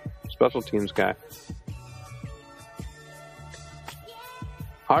walk-on special teams guy.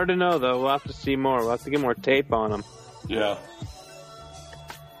 Hard to know, though. We'll have to see more. We'll have to get more tape on him. Yeah.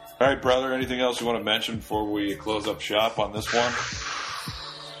 All right, brother. Anything else you want to mention before we close up shop on this one?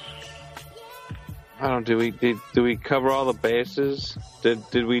 I don't. Do we cover all the bases?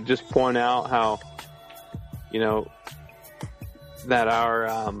 Did we just point out how, that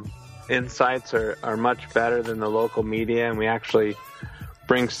our insights are much better than the local media, and we actually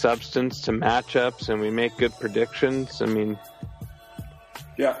bring substance to matchups, and we make good predictions? I mean.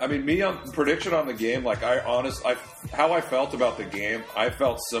 Yeah, me on prediction on the game, how I felt about the game, I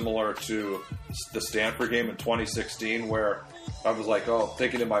felt similar to the Stanford game in 2016, where I was like,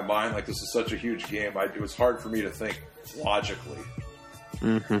 thinking in my mind, like, this is such a huge game. It was hard for me to think logically.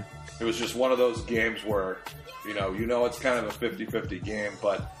 Mm-hmm. It was just one of those games where, it's kind of a 50-50 game,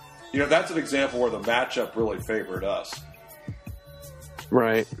 but, that's an example where the matchup really favored us.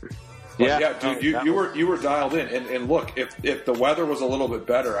 Right. Yeah, dude, you were dialed in, and look, if the weather was a little bit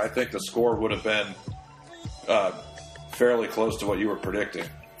better, I think the score would have been fairly close to what you were predicting.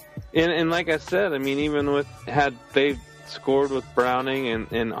 And like I said, even had they scored with Browning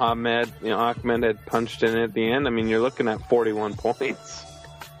and Ahmed, Ahmed had punched in at the end. You're looking at 41 points.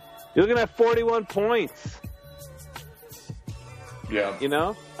 You're looking at 41 points. Yeah. You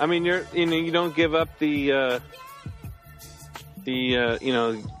don't give up the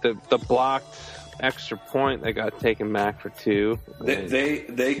blocked extra point that got taken back for 2.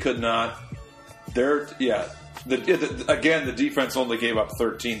 They could not. Again, the defense only gave up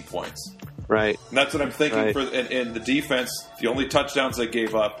 13 points. Right. And that's what I'm thinking right. in the defense. The only touchdowns they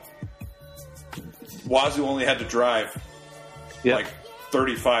gave up, Wazoo only had to drive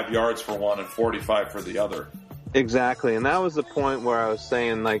 35 yards for one and 45 for the other. Exactly, and that was the point where I was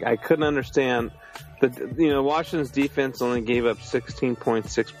saying, I couldn't understand Washington's defense only gave up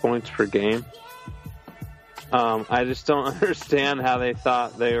 16.6 points per game. I just don't understand how they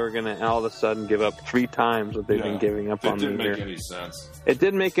thought they were going to all of a sudden give up 3 times what they've been giving up on the year. It didn't make any sense. It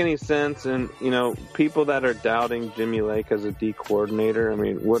didn't make any sense, and people that are doubting Jimmy Lake as a D coordinator. I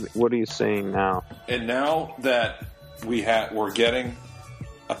mean, what are you saying now? And now that we're getting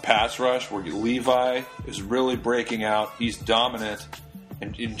a pass rush where Levi is really breaking out, he's dominant,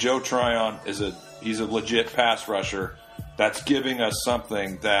 and Joe Tryon he's a legit pass rusher. That's giving us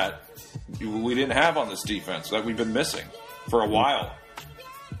something that we didn't have on this defense that we've been missing for a while.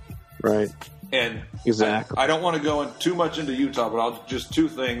 Right. And exactly. I don't want to go too much into Utah, but I'll just 2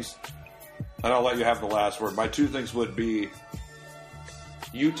 things, and I'll let you have the last word. My 2 things would be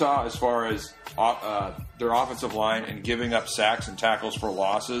Utah, as far as their offensive line and giving up sacks and tackles for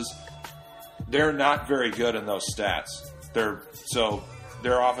losses, they're not very good in those stats. So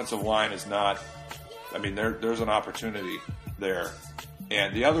their offensive line is not. I mean, there's an opportunity there.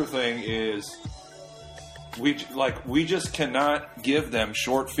 And the other thing is, we just cannot give them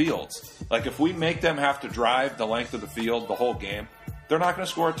short fields. Like, if we make them have to drive the length of the field the whole game, they're not going to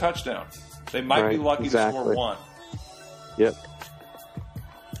score a touchdown. They might be lucky to score 1. Yep.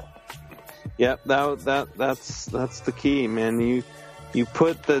 Yep. That's the key, man. You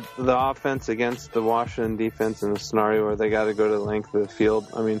put the offense against the Washington defense in a scenario where they got to go to the length of the field.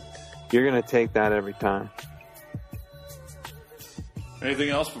 I mean, you're going to take that every time. Anything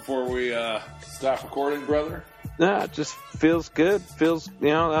else before we stop recording, brother? No, it just feels good. That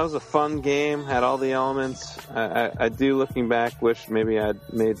was a fun game. Had all the elements. I do, looking back, wish maybe I'd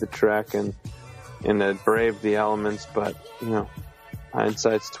made the trek and had braved the elements, but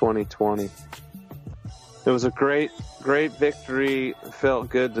hindsight's 20/20. It was a great victory. It felt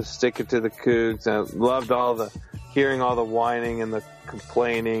good to stick it to the Cougs. I loved hearing all the whining and the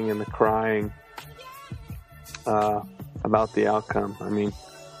complaining and the crying about the outcome. I mean,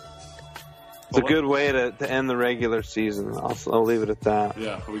 it's a good way to end the regular season. I'll leave it at that.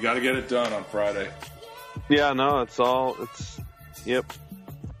 Yeah, we got to get it done on Friday. Yeah, no, yep.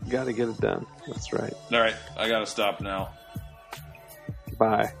 Got to get it done. That's right. All right, I got to stop now.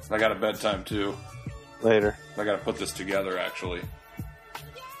 Bye. I got a bedtime too. Later. I got to put this together, actually.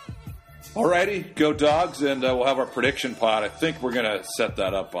 Alrighty, go Dogs, and we'll have our prediction pod. I think we're going to set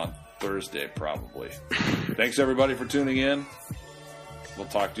that up on Thursday, probably. Thanks, everybody, for tuning in. We'll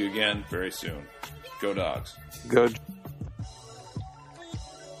talk to you again very soon. Go Dogs. Go.